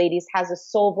of the ladies has a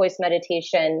soul voice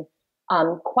meditation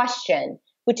question,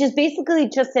 which is basically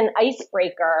just an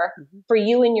icebreaker for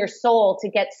you and your soul to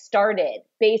get started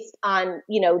based on,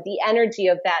 the energy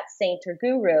of that saint or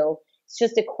guru. It's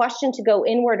just a question to go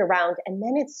inward around. And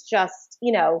then it's just,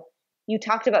 you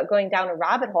talked about going down a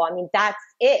rabbit hole. I mean, that's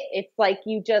it. It's like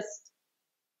you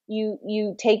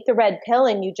take the red pill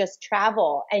and you just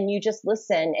travel and you just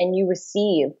listen and you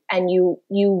receive and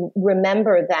you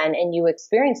remember then and you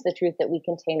experience the truth that we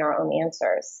contain our own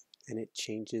answers. And it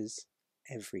changes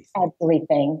everything.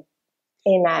 Everything.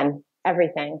 Amen.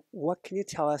 Everything. What can you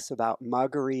tell us about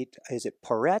Marguerite? Is it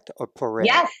Porete or Porete?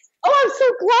 Yes. Oh, I'm so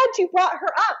glad you brought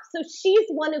her up. So she's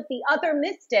one of the other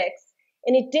mystics,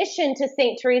 in addition to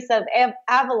Saint Teresa of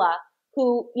Avila,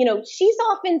 who, she's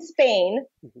off in Spain.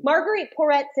 Mm-hmm. Marguerite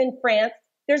Porette's in France.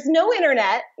 There's no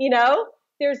internet,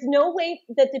 there's no way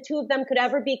that the two of them could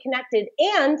ever be connected.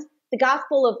 And the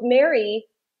Gospel of Mary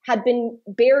had been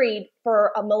buried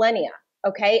for a millennia.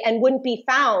 Okay. And wouldn't be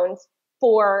found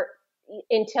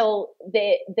until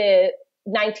the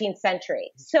 19th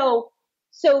century. So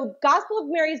Gospel of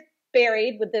Mary's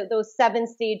buried with those 7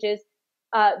 stages.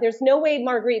 There's no way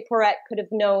Marguerite Porete could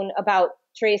have known about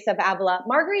Teresa of Avila.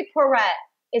 Marguerite Porete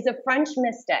is a French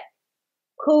mystic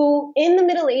who in the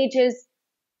Middle Ages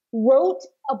wrote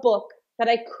a book that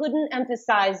I couldn't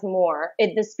emphasize more.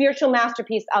 The spiritual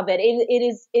masterpiece of it. It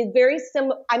is very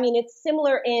similar. I mean, it's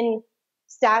similar in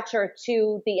stature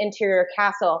to the Interior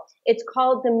Castle. It's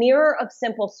called The Mirror of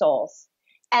Simple Souls.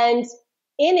 And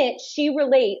in it, she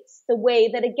relates the way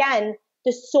that, again,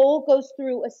 the soul goes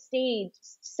through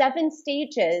 7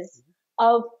 stages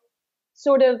of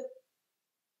sort of,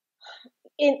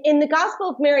 in the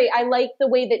Gospel of Mary, I like the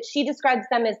way that she describes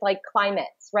them as like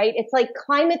climates, right? It's like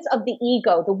climates of the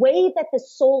ego, the way that the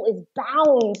soul is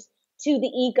bound to the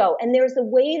ego. And there's a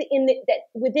way that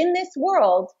within this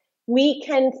world, we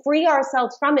can free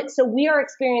ourselves from it. So we are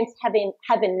experiencing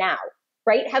heaven now,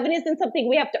 right? Heaven isn't something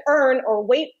we have to earn or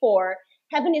wait for.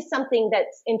 Heaven is something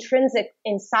that's intrinsic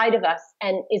inside of us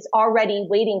and is already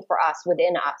waiting for us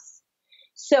within us.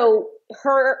 So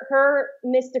her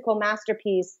mystical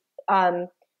masterpiece, The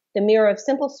Mirror of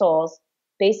Simple Souls,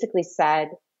 basically said,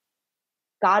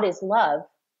 God is love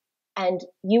and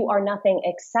you are nothing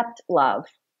except love,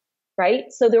 right?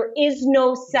 So there is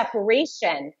no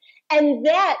separation. And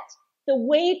that the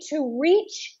way to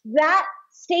reach that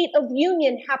state of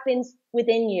union happens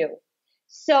within you.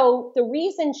 So the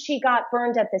reason she got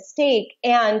burned at the stake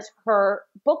and her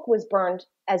book was burned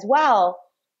as well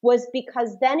was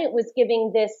because then it was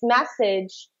giving this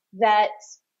message that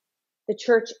the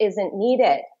church isn't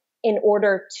needed in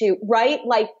order to, right?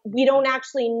 Like we don't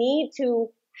actually need to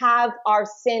have our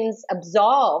sins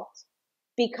absolved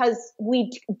because we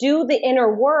do the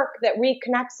inner work that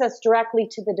reconnects us directly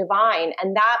to the divine.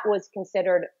 And that was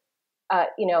considered,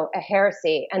 a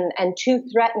heresy and too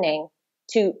threatening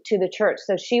to the church.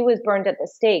 So she was burned at the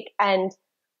stake, and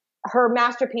her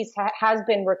masterpiece has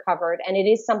been recovered, and it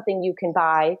is something you can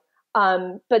buy.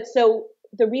 But so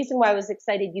the reason why I was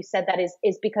excited you said that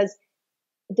is because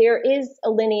there is a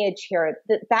lineage here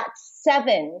that's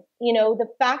 7, the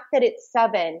fact that it's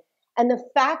 7 and the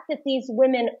fact that these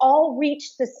women all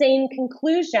reached the same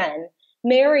conclusion.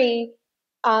 Mary,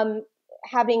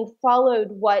 having followed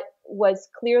what was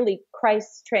clearly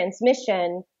Christ's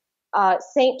transmission,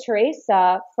 Saint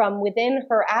Teresa from within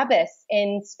her abbess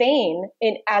in Spain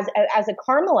as a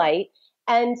Carmelite,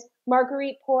 and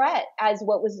Marguerite Porete as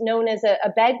what was known as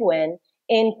a Beguine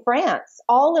in France.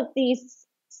 All of these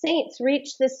saints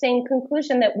reached the same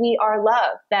conclusion that we are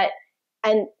love,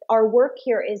 and our work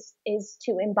here is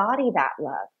to embody that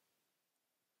love.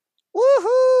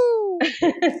 Woohoo!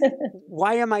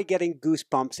 Why am I getting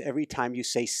goosebumps every time you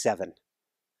say 7?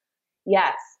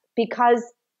 Yes, because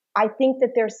I think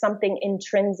that there's something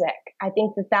intrinsic. I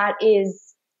think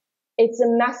it's a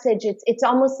message. It's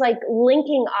almost like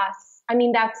linking us. I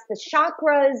mean, that's the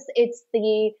chakras.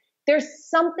 There's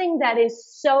something that is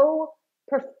so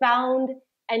profound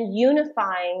and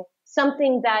unifying,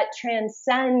 something that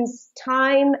transcends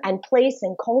time and place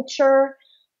and culture.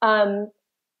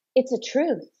 It's a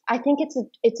truth. I think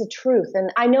it's a truth.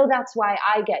 And I know that's why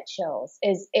I get chills,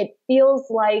 is it feels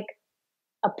like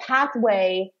a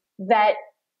pathway that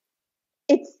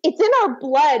it's in our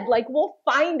blood. Like we'll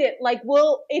find it. Like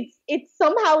it's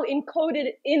somehow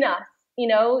encoded in us,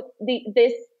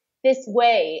 this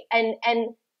way. And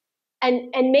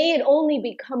may it only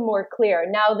become more clear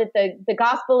now that the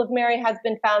Gospel of Mary has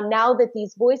been found, now that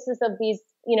these voices of these,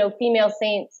 female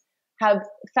saints have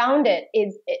found it,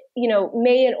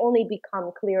 may it only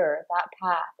become clearer, that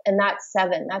path. And that's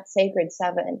 7, that's sacred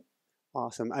 7.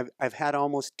 Awesome. I've had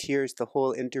almost tears the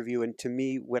whole interview. And to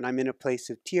me, when I'm in a place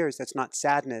of tears, that's not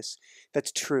sadness,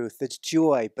 that's truth, that's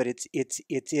joy, but it's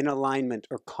in alignment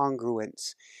or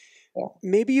congruence. Yeah.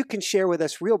 Maybe you can share with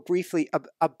us real briefly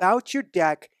about your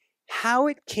deck, how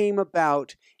it came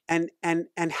about, and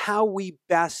how we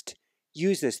best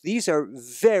use this. These are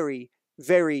very,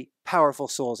 very powerful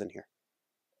souls in here.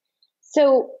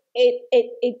 So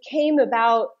it came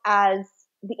about as,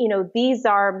 these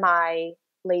are my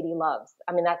lady loves.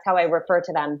 I mean, that's how I refer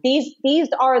to them. These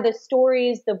are the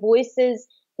stories, the voices,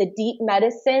 the deep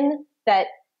medicine that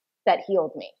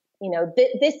healed me.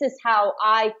 This is how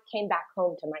I came back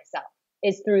home to myself,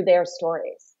 is through their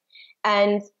stories.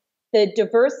 And the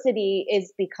diversity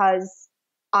is because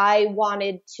I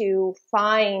wanted to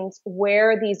find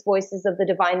where these voices of the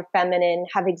divine feminine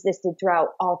have existed throughout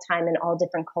all time in all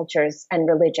different cultures and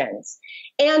religions.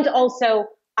 And also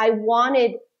I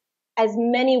wanted as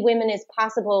many women as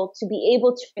possible to be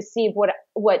able to receive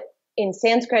what in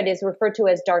Sanskrit is referred to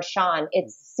as darshan.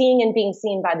 It's seeing and being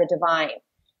seen by the divine.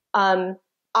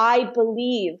 I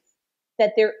believe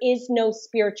that there is no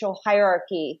spiritual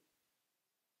hierarchy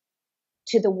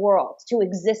to the world, to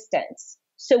existence.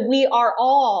 So we are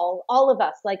all of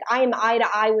us, like I am eye to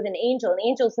eye with an angel. An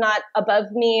angel's not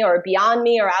above me or beyond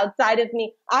me or outside of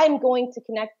me. I'm going to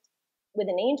connect with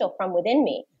an angel from within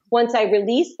me once I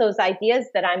release those ideas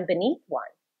that I'm beneath one.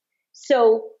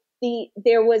 So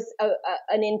there was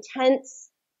an intense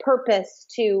purpose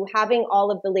to having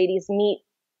all of the ladies meet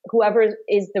whoever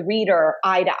is the reader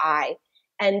eye to eye.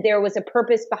 And there was a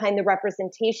purpose behind the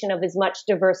representation of as much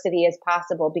diversity as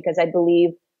possible, because I believe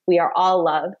we are all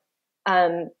love.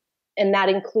 And that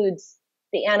includes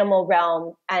the animal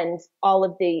realm and all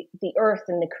of the earth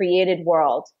and the created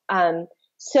world.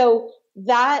 So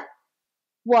that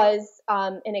was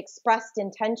an expressed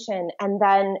intention. And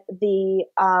then the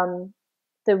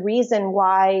reason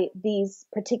why these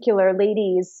particular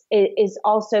ladies is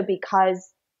also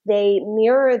because they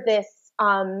mirror this.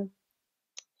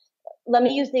 Let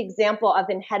me use the example of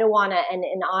Enheduanna and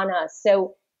Inanna.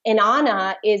 So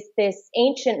Inanna is this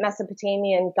ancient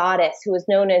Mesopotamian goddess who is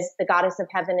known as the goddess of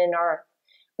heaven and earth.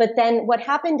 But then what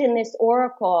happened in this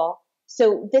oracle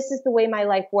So this is the way my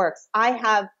life works. I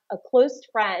have a close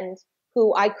friend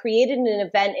who I created an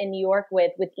event in New York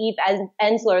with Eve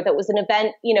Ensler, that was an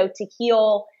event, to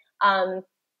heal,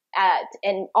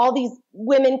 and all these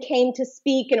women came to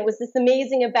speak, and it was this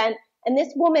amazing event. And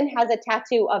this woman has a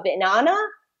tattoo of Inanna,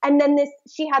 and then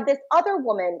she had this other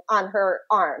woman on her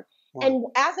arm. Wow. And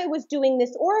as I was doing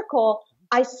this oracle,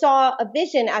 I saw a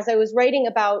vision as I was writing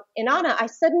about Inanna. I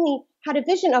suddenly had a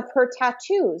vision of her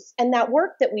tattoos and that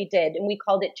work that we did, and we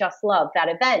called it Just Love, that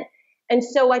event. And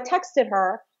so I texted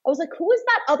her. I was like, who is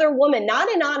that other woman? Not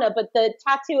Inanna, but the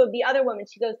tattoo of the other woman.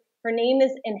 She goes, her name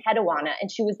is Enheduanna,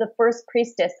 and she was the first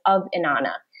priestess of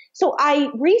Inanna. So I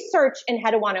researched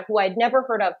Enheduanna, who I'd never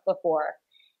heard of before.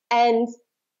 And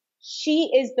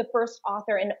she is the first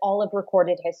author in all of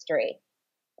recorded history.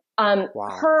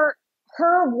 Wow.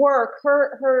 Her work,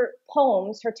 her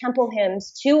poems, her temple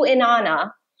hymns to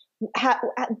Inanna,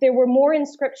 there were more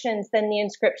inscriptions than the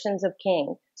inscriptions of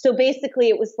King. So basically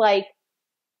it was like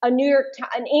an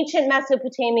ancient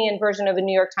Mesopotamian version of a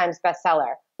New York Times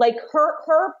bestseller. Like her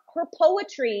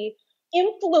poetry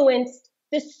influenced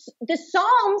the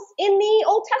Psalms in the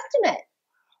Old Testament,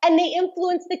 and they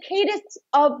influenced the cadence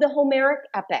of the Homeric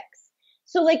epics.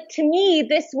 So like, to me,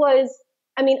 this was,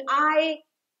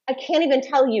 I can't even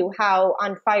tell you how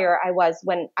on fire I was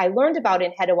when I learned about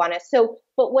Enheduanna. So,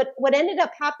 but what ended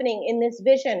up happening in this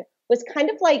vision was kind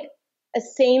of like a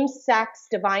same-sex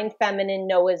divine feminine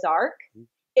Noah's Ark.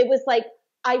 It was like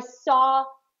I saw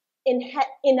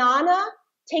Inanna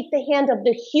take the hand of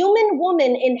the human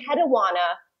woman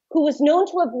Enheduanna, who was known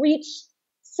to have reached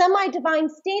semi-divine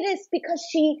status because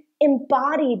she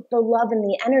embodied the love and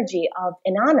the energy of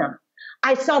Inanna.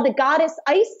 I saw the goddess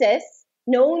Isis,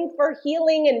 known for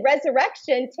healing and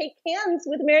resurrection, take hands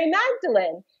with Mary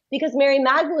Magdalene, because Mary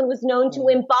Magdalene was known to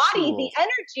embody the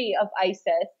energy of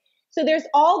Isis. So there's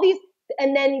all these,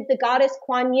 and then the goddess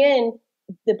Kuan Yin,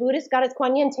 the Buddhist goddess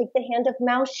Kuan Yin, take the hand of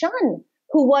Mao Shun,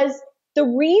 who was the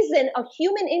reason, a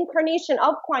human incarnation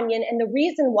of Kuan Yin, and the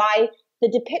reason why the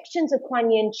depictions of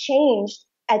Kuan Yin changed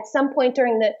at some point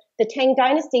during the Tang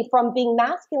Dynasty from being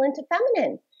masculine to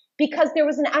feminine, because there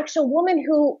was an actual woman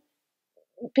who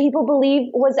people believe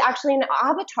was actually an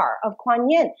avatar of Kuan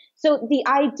Yin. So the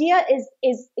idea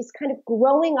is kind of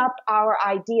growing up our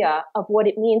idea of what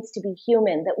it means to be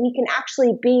human, that we can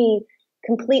actually be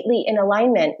completely in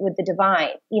alignment with the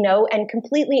divine, and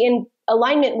completely in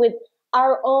alignment with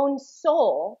our own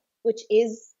soul, which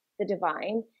is the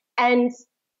divine. And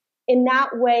in that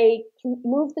way,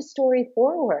 move the story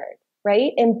forward,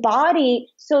 right? Embody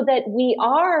so that we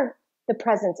are the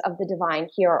presence of the divine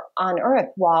here on earth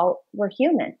while we're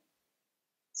human.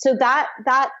 So that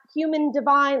human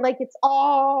divine, like, it's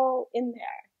all in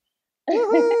there.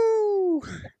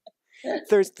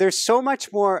 There's so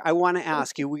much more I want to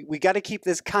ask you. We got to keep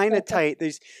this kind of tight.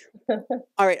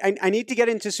 All right. I need to get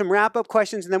into some wrap up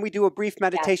questions, and then we do a brief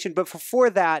meditation. But before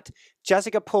that,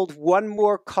 Jessica pulled one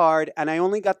more card, and I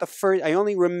only got the first. I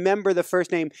only remember the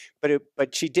first name,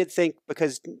 but she did think,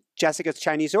 because Jessica's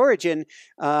Chinese origin,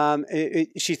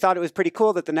 she thought it was pretty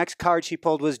cool that the next card she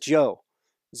pulled was Zhou,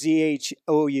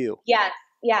 Zhou.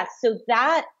 Yes. So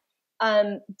that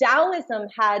Taoism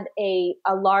had a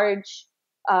large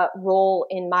role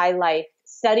in my life,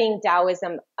 studying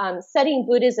Taoism, studying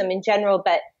Buddhism in general,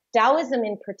 but Taoism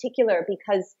in particular,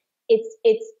 because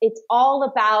it's all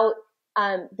about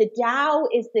the Tao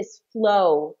is this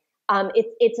flow.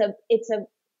 It's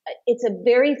a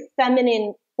very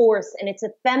feminine force, and it's a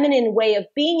feminine way of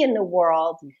being in the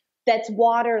world that's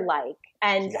water-like.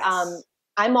 And yes.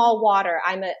 I'm all water.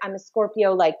 I'm a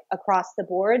Scorpio, like, across the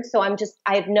board. So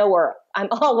I have no earth. I'm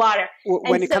all water.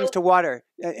 When it comes to water,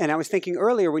 and I was thinking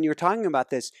earlier when you were talking about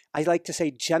this, I like to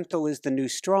say gentle is the new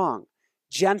strong.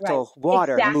 Gentle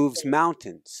water moves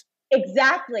mountains.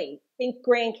 Exactly. Think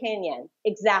Grand Canyon.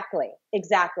 Exactly.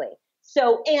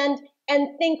 So, and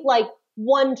think like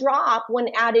one drop, when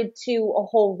added to a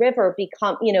whole river,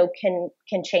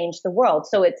 can change the world.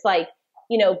 So it's like,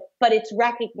 but it's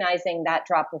recognizing that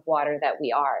drop of water that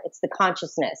we are. It's the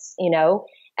consciousness,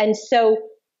 And so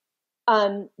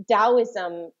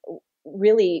Taoism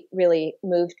really, really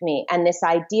moved me. And this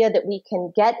idea that we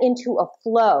can get into a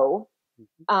flow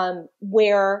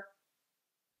where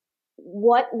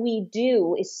what we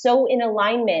do is so in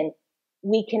alignment,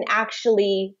 we can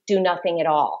actually do nothing at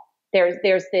all. There's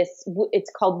this,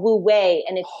 it's called Wu Wei,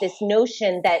 and it's this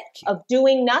notion that of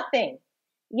doing nothing.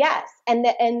 Yes. And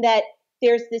that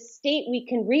there's this state we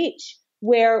can reach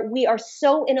where we are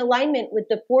so in alignment with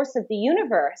the force of the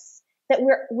universe that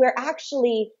we're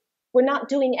not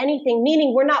doing anything,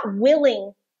 meaning we're not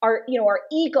willing, our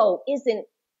ego isn't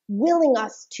willing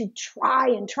us to try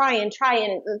and try and try.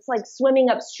 And it's like swimming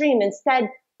upstream. Instead,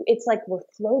 it's like we're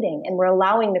floating and we're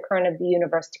allowing the current of the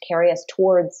universe to carry us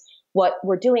towards what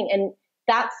we're doing. And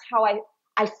that's how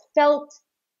I felt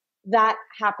that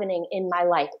happening in my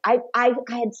life. I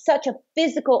had such a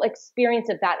physical experience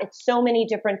of that at so many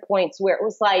different points where it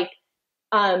was like,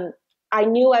 I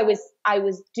knew I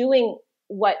was doing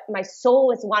what my soul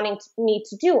was wanting me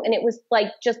to do. And it was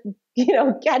like just,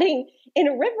 getting in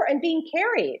a river and being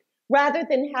carried rather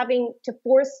than having to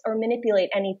force or manipulate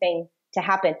anything to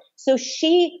happen. So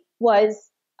she was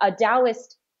a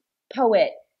Taoist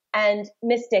poet and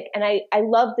mystic. And I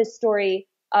love this story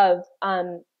of,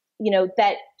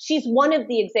 that she's one of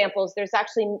the examples. There's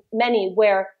actually many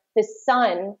where the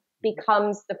son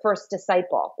becomes the first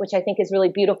disciple, which I think is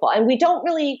really beautiful. And we don't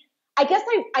really, I guess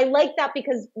I like that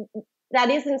because that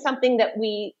isn't something that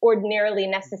we ordinarily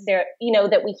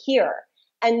that we hear.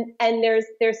 And there's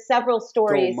several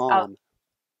stories.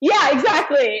 Yeah,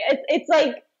 exactly. It's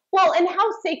like, well, and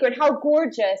how sacred, how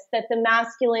gorgeous that the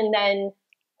masculine then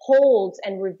holds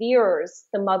and reveres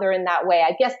the mother in that way.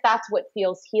 I guess that's what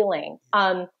feels healing.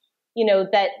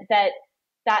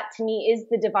 That to me is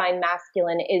the divine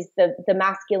masculine, is the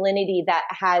masculinity that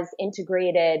has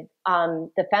integrated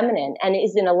the feminine and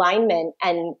is in alignment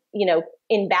and,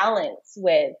 in balance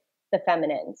with the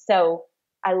feminine. So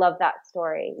I love that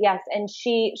story. Yes. And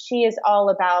she is all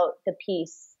about the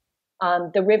peace,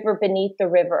 the river beneath the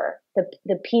river,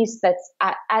 the peace that's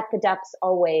at the depths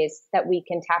always that we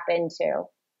can tap into.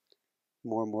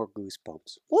 More and more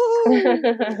goosebumps.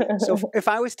 Woo! So if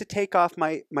I was to take off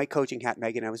my coaching hat,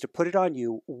 Meggan, I was to put it on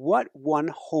you, what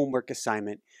one homework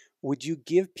assignment would you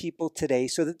give people today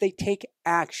so that they take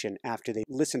action after they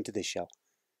listen to this show?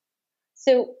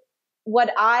 So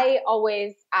what I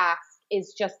always ask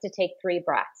is just to take 3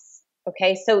 breaths.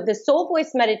 Okay. So the soul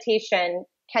voice meditation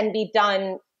can be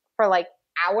done for like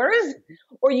hours,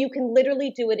 or you can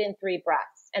literally do it in 3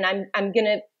 breaths. And I'm going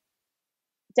to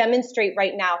demonstrate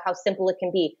right now how simple it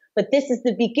can be. But this is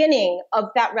the beginning of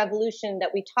that revolution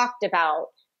that we talked about,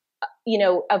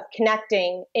 of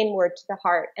connecting inward to the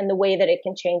heart and the way that it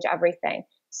can change everything.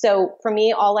 So for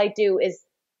me, all I do is,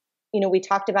 we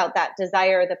talked about that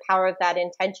desire, the power of that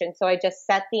intention. So I just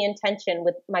set the intention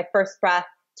with my first breath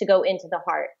to go into the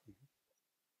heart.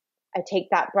 I take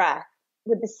that breath.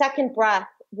 With the second breath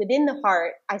within the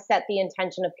heart, I set the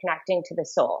intention of connecting to the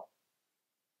soul.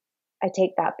 I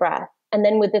take that breath. And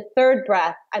then with the third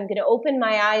breath, I'm going to open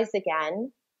my eyes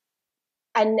again.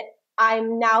 And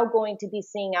I'm now going to be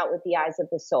seeing out with the eyes of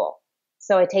the soul.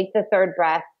 So I take the third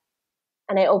breath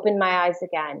and I open my eyes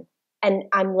again. And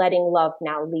I'm letting love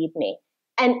now lead me.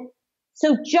 And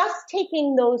so just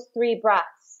taking those 3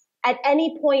 breaths at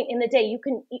any point in the day, you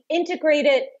can integrate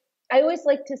it. I always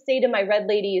like to say to my red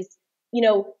ladies,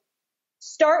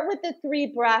 start with the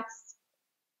 3 breaths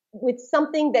with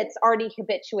something that's already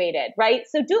habituated, right?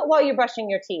 So do it while you're brushing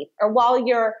your teeth or while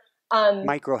you're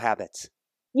micro habits.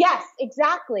 Yes,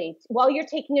 exactly. While you're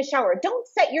taking a shower. Don't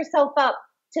set yourself up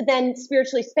to then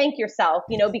spiritually spank yourself,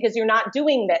 because you're not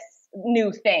doing this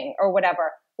new thing or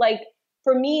whatever. Like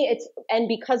for me, and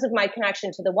because of my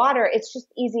connection to the water, it's just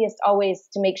easiest always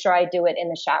to make sure I do it in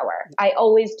the shower. I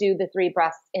always do the 3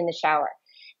 breaths in the shower.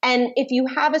 And if you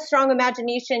have a strong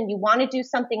imagination, you want to do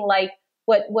something like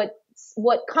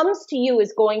what comes to you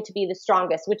is going to be the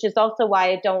strongest, which is also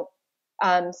why I don't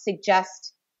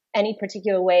suggest any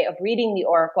particular way of reading the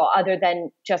oracle other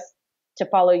than just to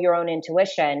follow your own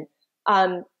intuition.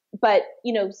 But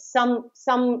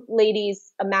some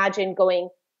ladies imagine going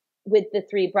with the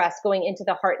 3 breaths, going into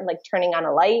the heart and like turning on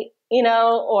a light,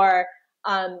 or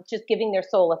just giving their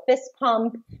soul a fist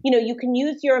pump. You can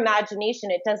use your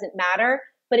imagination. It doesn't matter,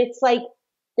 but it's like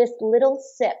this little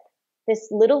sip, this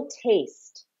little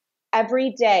taste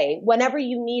every day, whenever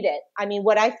you need it. I mean,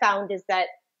 what I found is that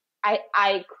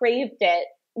I craved it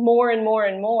more and more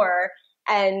and more.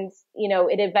 And,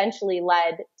 it eventually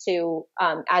led to,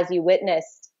 as you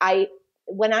witnessed,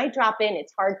 when I drop in,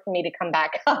 it's hard for me to come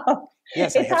back up.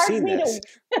 Yes, I have seen this.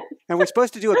 And we're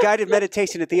supposed to do a guided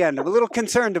meditation at the end. I'm a little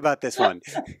concerned about this one.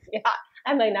 Yeah,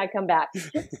 I might not come back.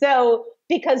 So,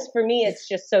 because for me, it's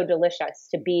just so delicious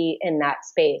to be in that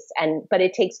space. But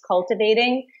it takes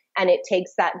cultivating, and it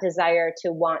takes that desire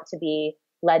to want to be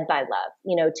led by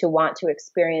love, to want to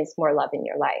experience more love in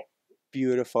your life.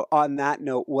 Beautiful. On that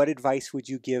note, what advice would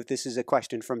you give? This is a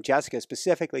question from Jessica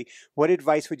specifically. What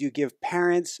advice would you give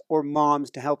parents or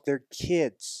moms to help their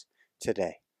kids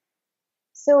today?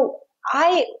 So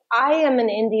I am an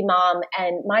indie mom,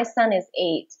 and my son is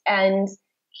 8, and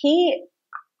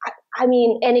I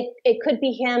mean, and it could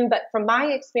be him, but from my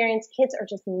experience, kids are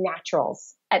just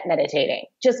naturals at meditating.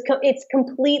 It's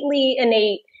completely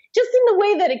innate, just in the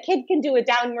way that a kid can do a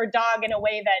downward dog in a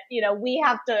way that, you know, we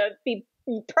have to be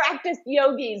practiced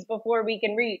yogis before we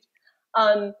can reach.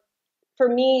 For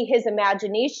me, his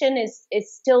imagination is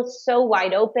still so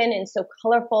wide open and so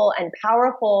colorful and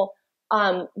powerful.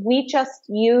 We just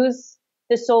use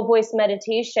the soul voice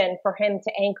meditation for him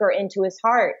to anchor into his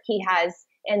heart. He has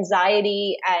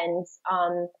anxiety and,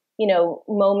 you know,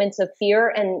 moments of fear,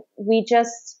 and we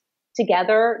just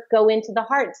together go into the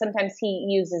heart. Sometimes he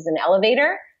uses an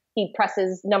elevator. He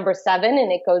presses number 7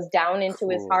 and it goes down into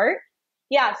his heart.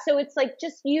 Yeah. So it's like,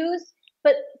 just use,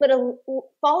 but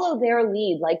follow their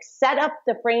lead, like set up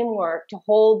the framework to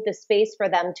hold the space for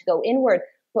them to go inward,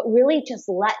 but really just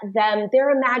let them, their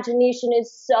imagination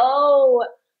is so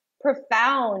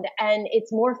profound, and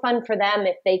it's more fun for them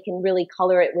if they can really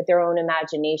color it with their own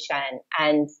imagination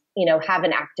and, you know, have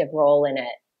an active role in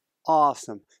it.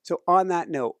 Awesome. So on that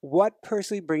note, what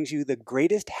personally brings you the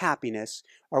greatest happiness,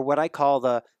 or what I call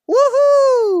the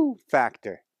woohoo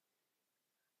factor?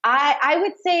 I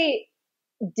would say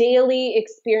daily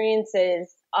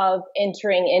experiences of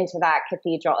entering into that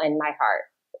cathedral in my heart.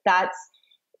 That's,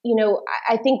 you know,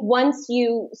 I think once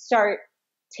you start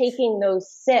taking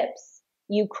those sips,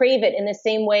 you crave it in the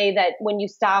same way that when you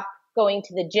stop going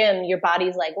to the gym, your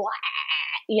body's like, wah,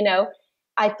 you know.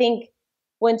 I think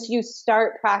once you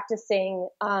start practicing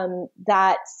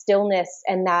that stillness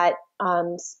and that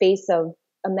space of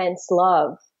immense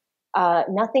love,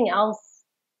 nothing else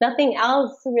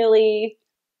really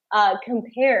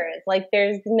compares. Like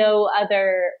there's no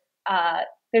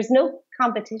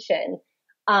competition.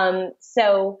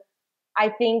 So I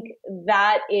think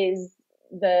that is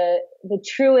the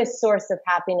truest source of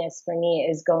happiness for me,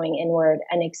 is going inward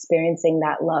and experiencing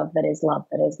that love that is love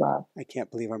that is love. I can't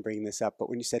believe I'm bringing this up, but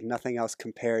when you said nothing else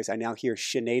compares, I now hear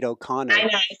Sinead O'Connor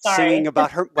singing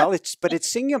about her. Well, it's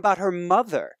singing about her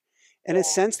mother. In a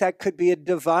sense, that could be a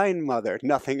divine mother.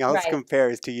 Nothing else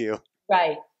compares to you.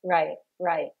 Right.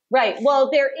 Well,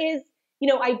 there is,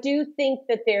 you know, I do think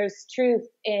that there's truth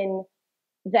in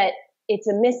that. It's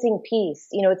a missing piece.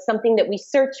 You know, it's something that we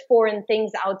search for in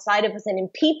things outside of us and in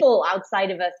people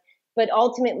outside of us. But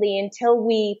ultimately, until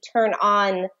we turn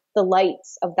on the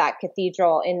lights of that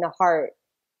cathedral in the heart,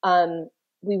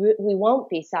 we won't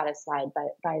be satisfied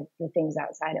by the things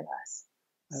outside of us.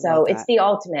 So it's the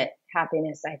ultimate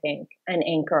happiness, I think, an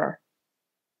anchor.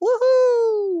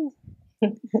 Woohoo!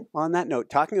 On that note,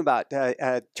 talking about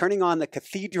turning on the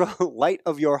cathedral light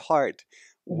of your heart,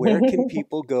 where can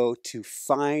people go to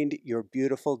find your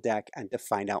beautiful deck and to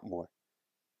find out more?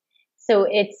 So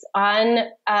it's on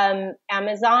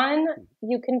Amazon.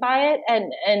 You can buy it,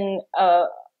 and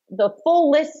the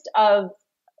full list of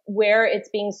where it's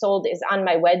being sold is on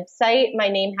my website. My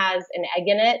name has an egg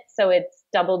in it, so it's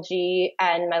double G,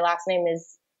 and my last name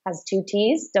has 2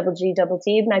 T's, double G, double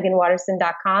T,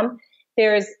 MegganWatterson.com.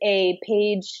 There's a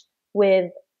page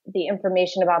with the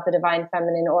information about the Divine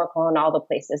Feminine Oracle and all the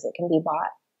places it can be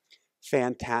bought.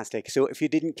 Fantastic. So if you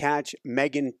didn't catch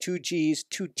Meggan, 2 G's,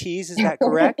 2 T's, is that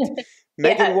correct?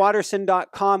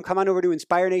 MegganWatterson.com. Come on over to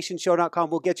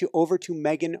InspireNationShow.com. We'll get you over to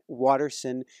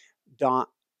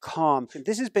MegganWatterson.com.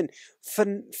 This has been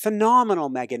phenomenal,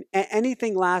 Meggan.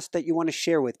 Anything last that you want to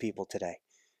share with people today?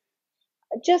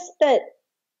 Just that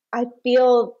I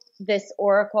feel this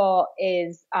oracle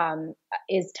is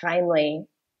timely.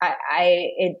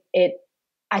 I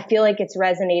feel like it's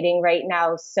resonating right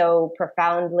now so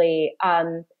profoundly.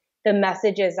 The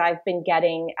messages I've been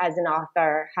getting as an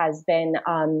author has been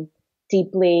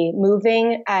deeply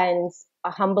moving and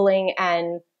humbling,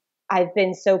 and I've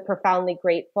been so profoundly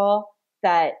grateful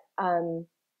that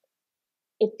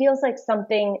it feels like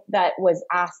something that was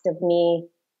asked of me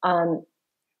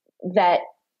that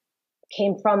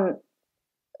came from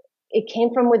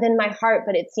within my heart,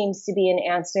 but it seems to be an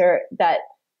answer that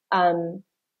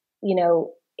you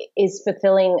know, is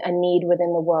fulfilling a need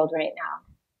within the world right now.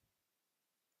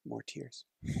 More tears.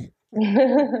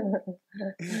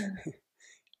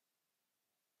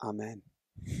 Amen.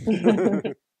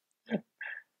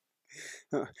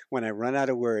 When I run out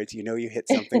of words, you know you hit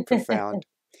something profound.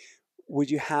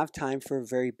 Would you have time for a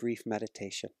very brief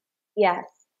meditation? Yes.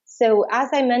 So as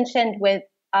I mentioned with,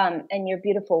 and your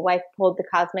beautiful wife pulled the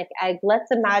cosmic egg,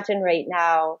 let's imagine right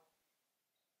now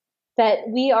that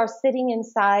we are sitting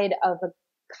inside of a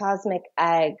cosmic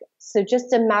egg. So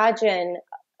just imagine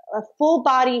a full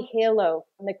body halo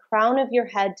from the crown of your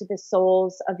head to the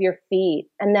soles of your feet.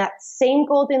 And that same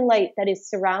golden light that is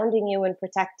surrounding you and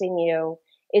protecting you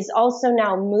is also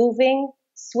now moving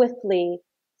swiftly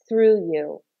through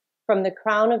you, from the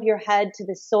crown of your head to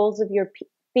the soles of your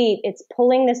feet. It's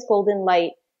pulling this golden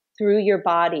light through your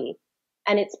body,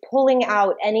 and it's pulling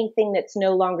out anything that's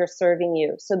no longer serving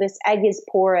you. So this egg is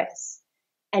porous,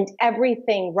 and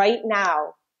everything right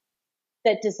now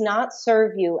that does not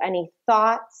serve you, any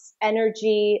thoughts,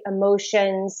 energy,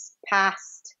 emotions,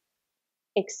 past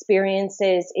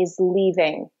experiences, is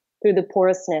leaving through the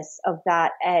porousness of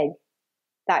that egg,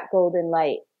 that golden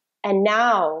light. And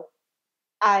now,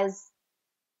 as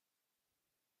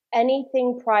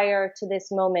anything prior to this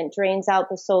moment drains out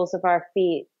the soles of our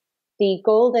feet, the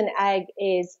golden egg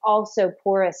is also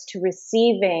porous to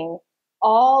receiving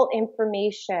all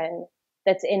information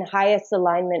that's in highest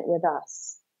alignment with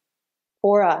us,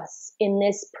 for us, in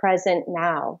this present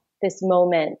now, this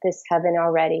moment, this heaven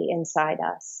already inside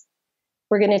us.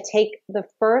 We're going to take the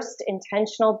first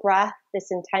intentional breath, this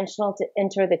intentional to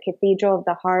enter the cathedral of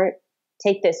the heart.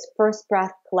 Take this first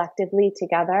breath collectively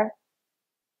together.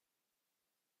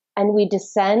 And we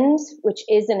descend, which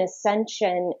is an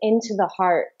ascension into the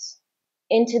heart,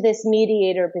 into this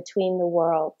mediator between the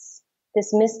worlds, this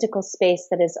mystical space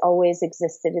that has always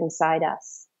existed inside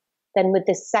us. Then with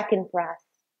this second breath,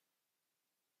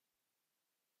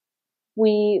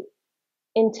 we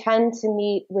intend to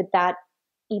meet with that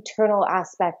eternal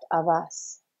aspect of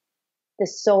us, the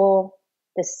soul,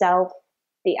 the self,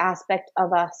 the aspect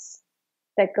of us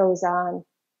that goes on,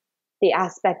 the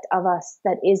aspect of us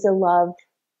that is a love,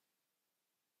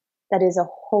 that is a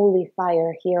holy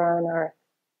fire here on earth.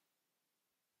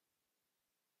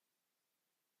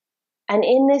 And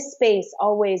in this space,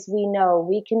 always we know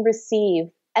we can receive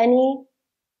any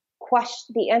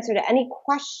question, the answer to any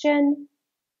question,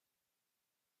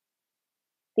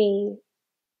 the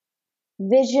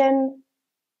vision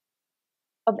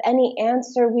of any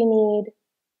answer we need,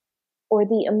 or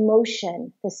the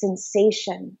emotion, the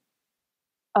sensation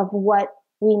of what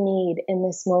we need in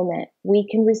this moment. We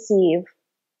can receive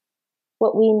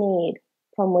what we need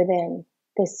from within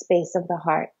this space of the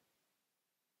heart.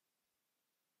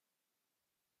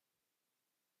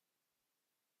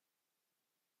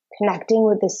 Connecting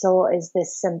with the soul is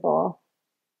this simple.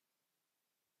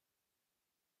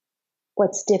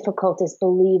 What's difficult is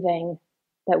believing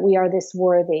that we are this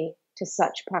worthy to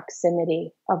such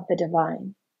proximity of the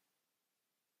divine.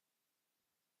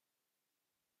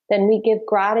 Then we give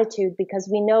gratitude because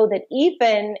we know that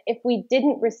even if we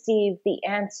didn't receive the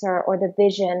answer or the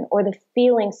vision or the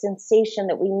feeling sensation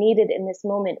that we needed in this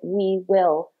moment, we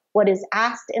will. What is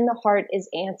asked in the heart is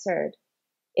answered.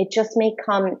 It just may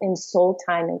come in soul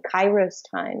time, in Kairos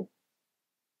time.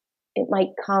 It might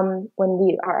come when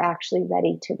we are actually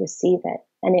ready to receive it.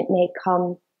 And it may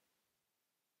come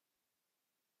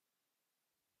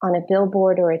on a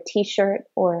billboard or a t-shirt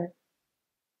or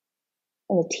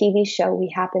in a TV show we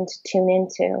happen to tune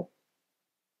into.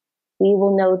 We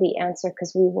will know the answer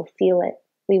because we will feel it.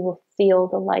 We will feel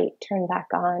the light turn back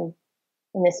on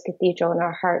in this cathedral in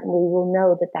our heart, and we will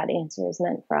know that that answer is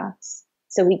meant for us.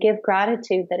 So we give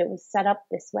gratitude that it was set up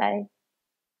this way,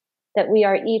 that we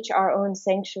are each our own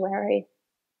sanctuary,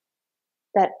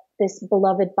 that this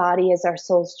beloved body is our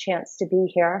soul's chance to be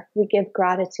here. We give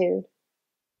gratitude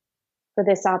for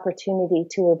this opportunity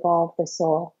to evolve the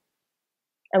soul.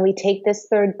 And we take this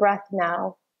third breath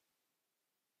now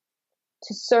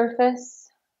to surface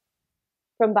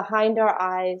from behind our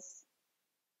eyes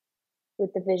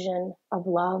with the vision of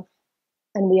love.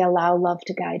 And we allow love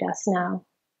to guide us now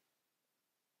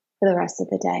for the rest of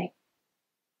the day.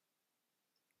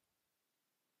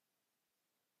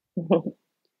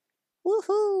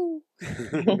 Woohoo!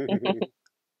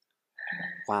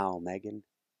 Wow, Meggan.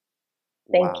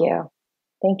 Thank you.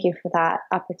 Thank you for that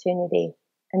opportunity.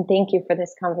 And thank you for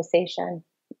this conversation.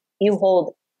 You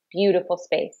hold beautiful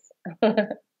space.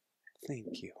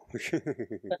 Thank you.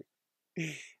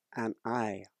 And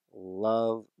I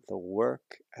love the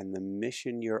work and the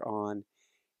mission you're on.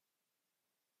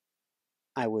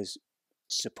 I was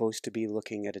supposed to be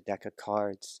looking at a deck of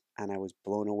cards and I was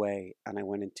blown away, and I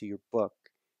went into your book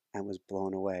and was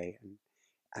blown away.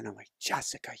 And I'm like,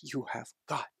 Jessica, you have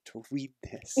got to read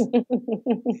this.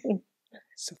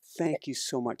 So thank you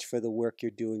so much for the work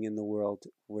you're doing in the world.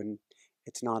 When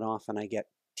it's not often I get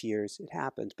tears, it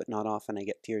happens, but not often I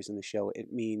get tears in the show.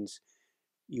 It means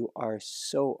you are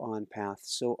so on path,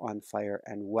 so on fire,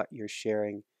 and what you're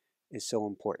sharing is so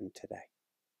important today.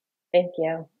 Thank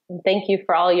you. And thank you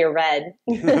for all your red.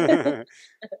 Woohoo!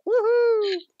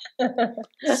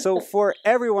 So for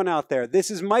everyone out there, this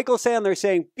is Michael Sandler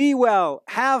saying, be well,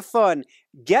 have fun,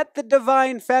 get the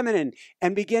divine feminine,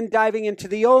 and begin diving into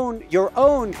your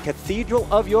own cathedral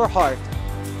of your heart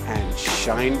and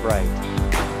shine bright.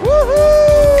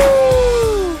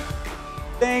 Woohoo!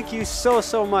 Thank you so,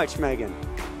 so much, Meggan.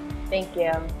 Thank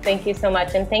you. Thank you so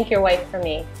much. And thank your wife for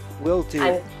me. Will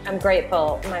do. I'm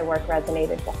grateful my work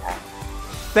resonated to her.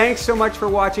 Thanks so much for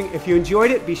watching. If you enjoyed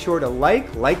it, be sure to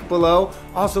like below.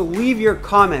 Also, leave your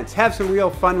comments. Have some real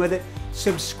fun with it.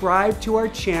 Subscribe to our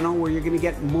channel where you're going to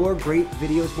get more great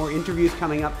videos, more interviews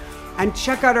coming up. And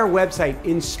check out our website,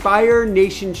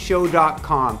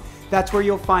 inspirernationshow.com. That's where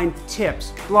you'll find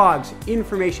tips, blogs,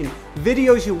 information,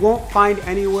 videos you won't find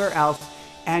anywhere else,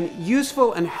 and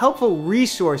useful and helpful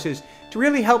resources to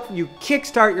really help you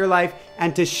kickstart your life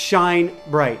and to shine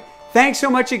bright. Thanks so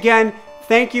much again.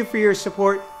 Thank you for your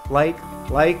support. Like,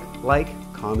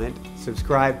 comment,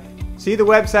 subscribe. See the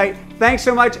website. Thanks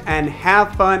so much and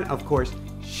have fun. Of course,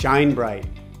 shine bright.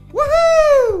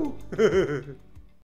 Woohoo!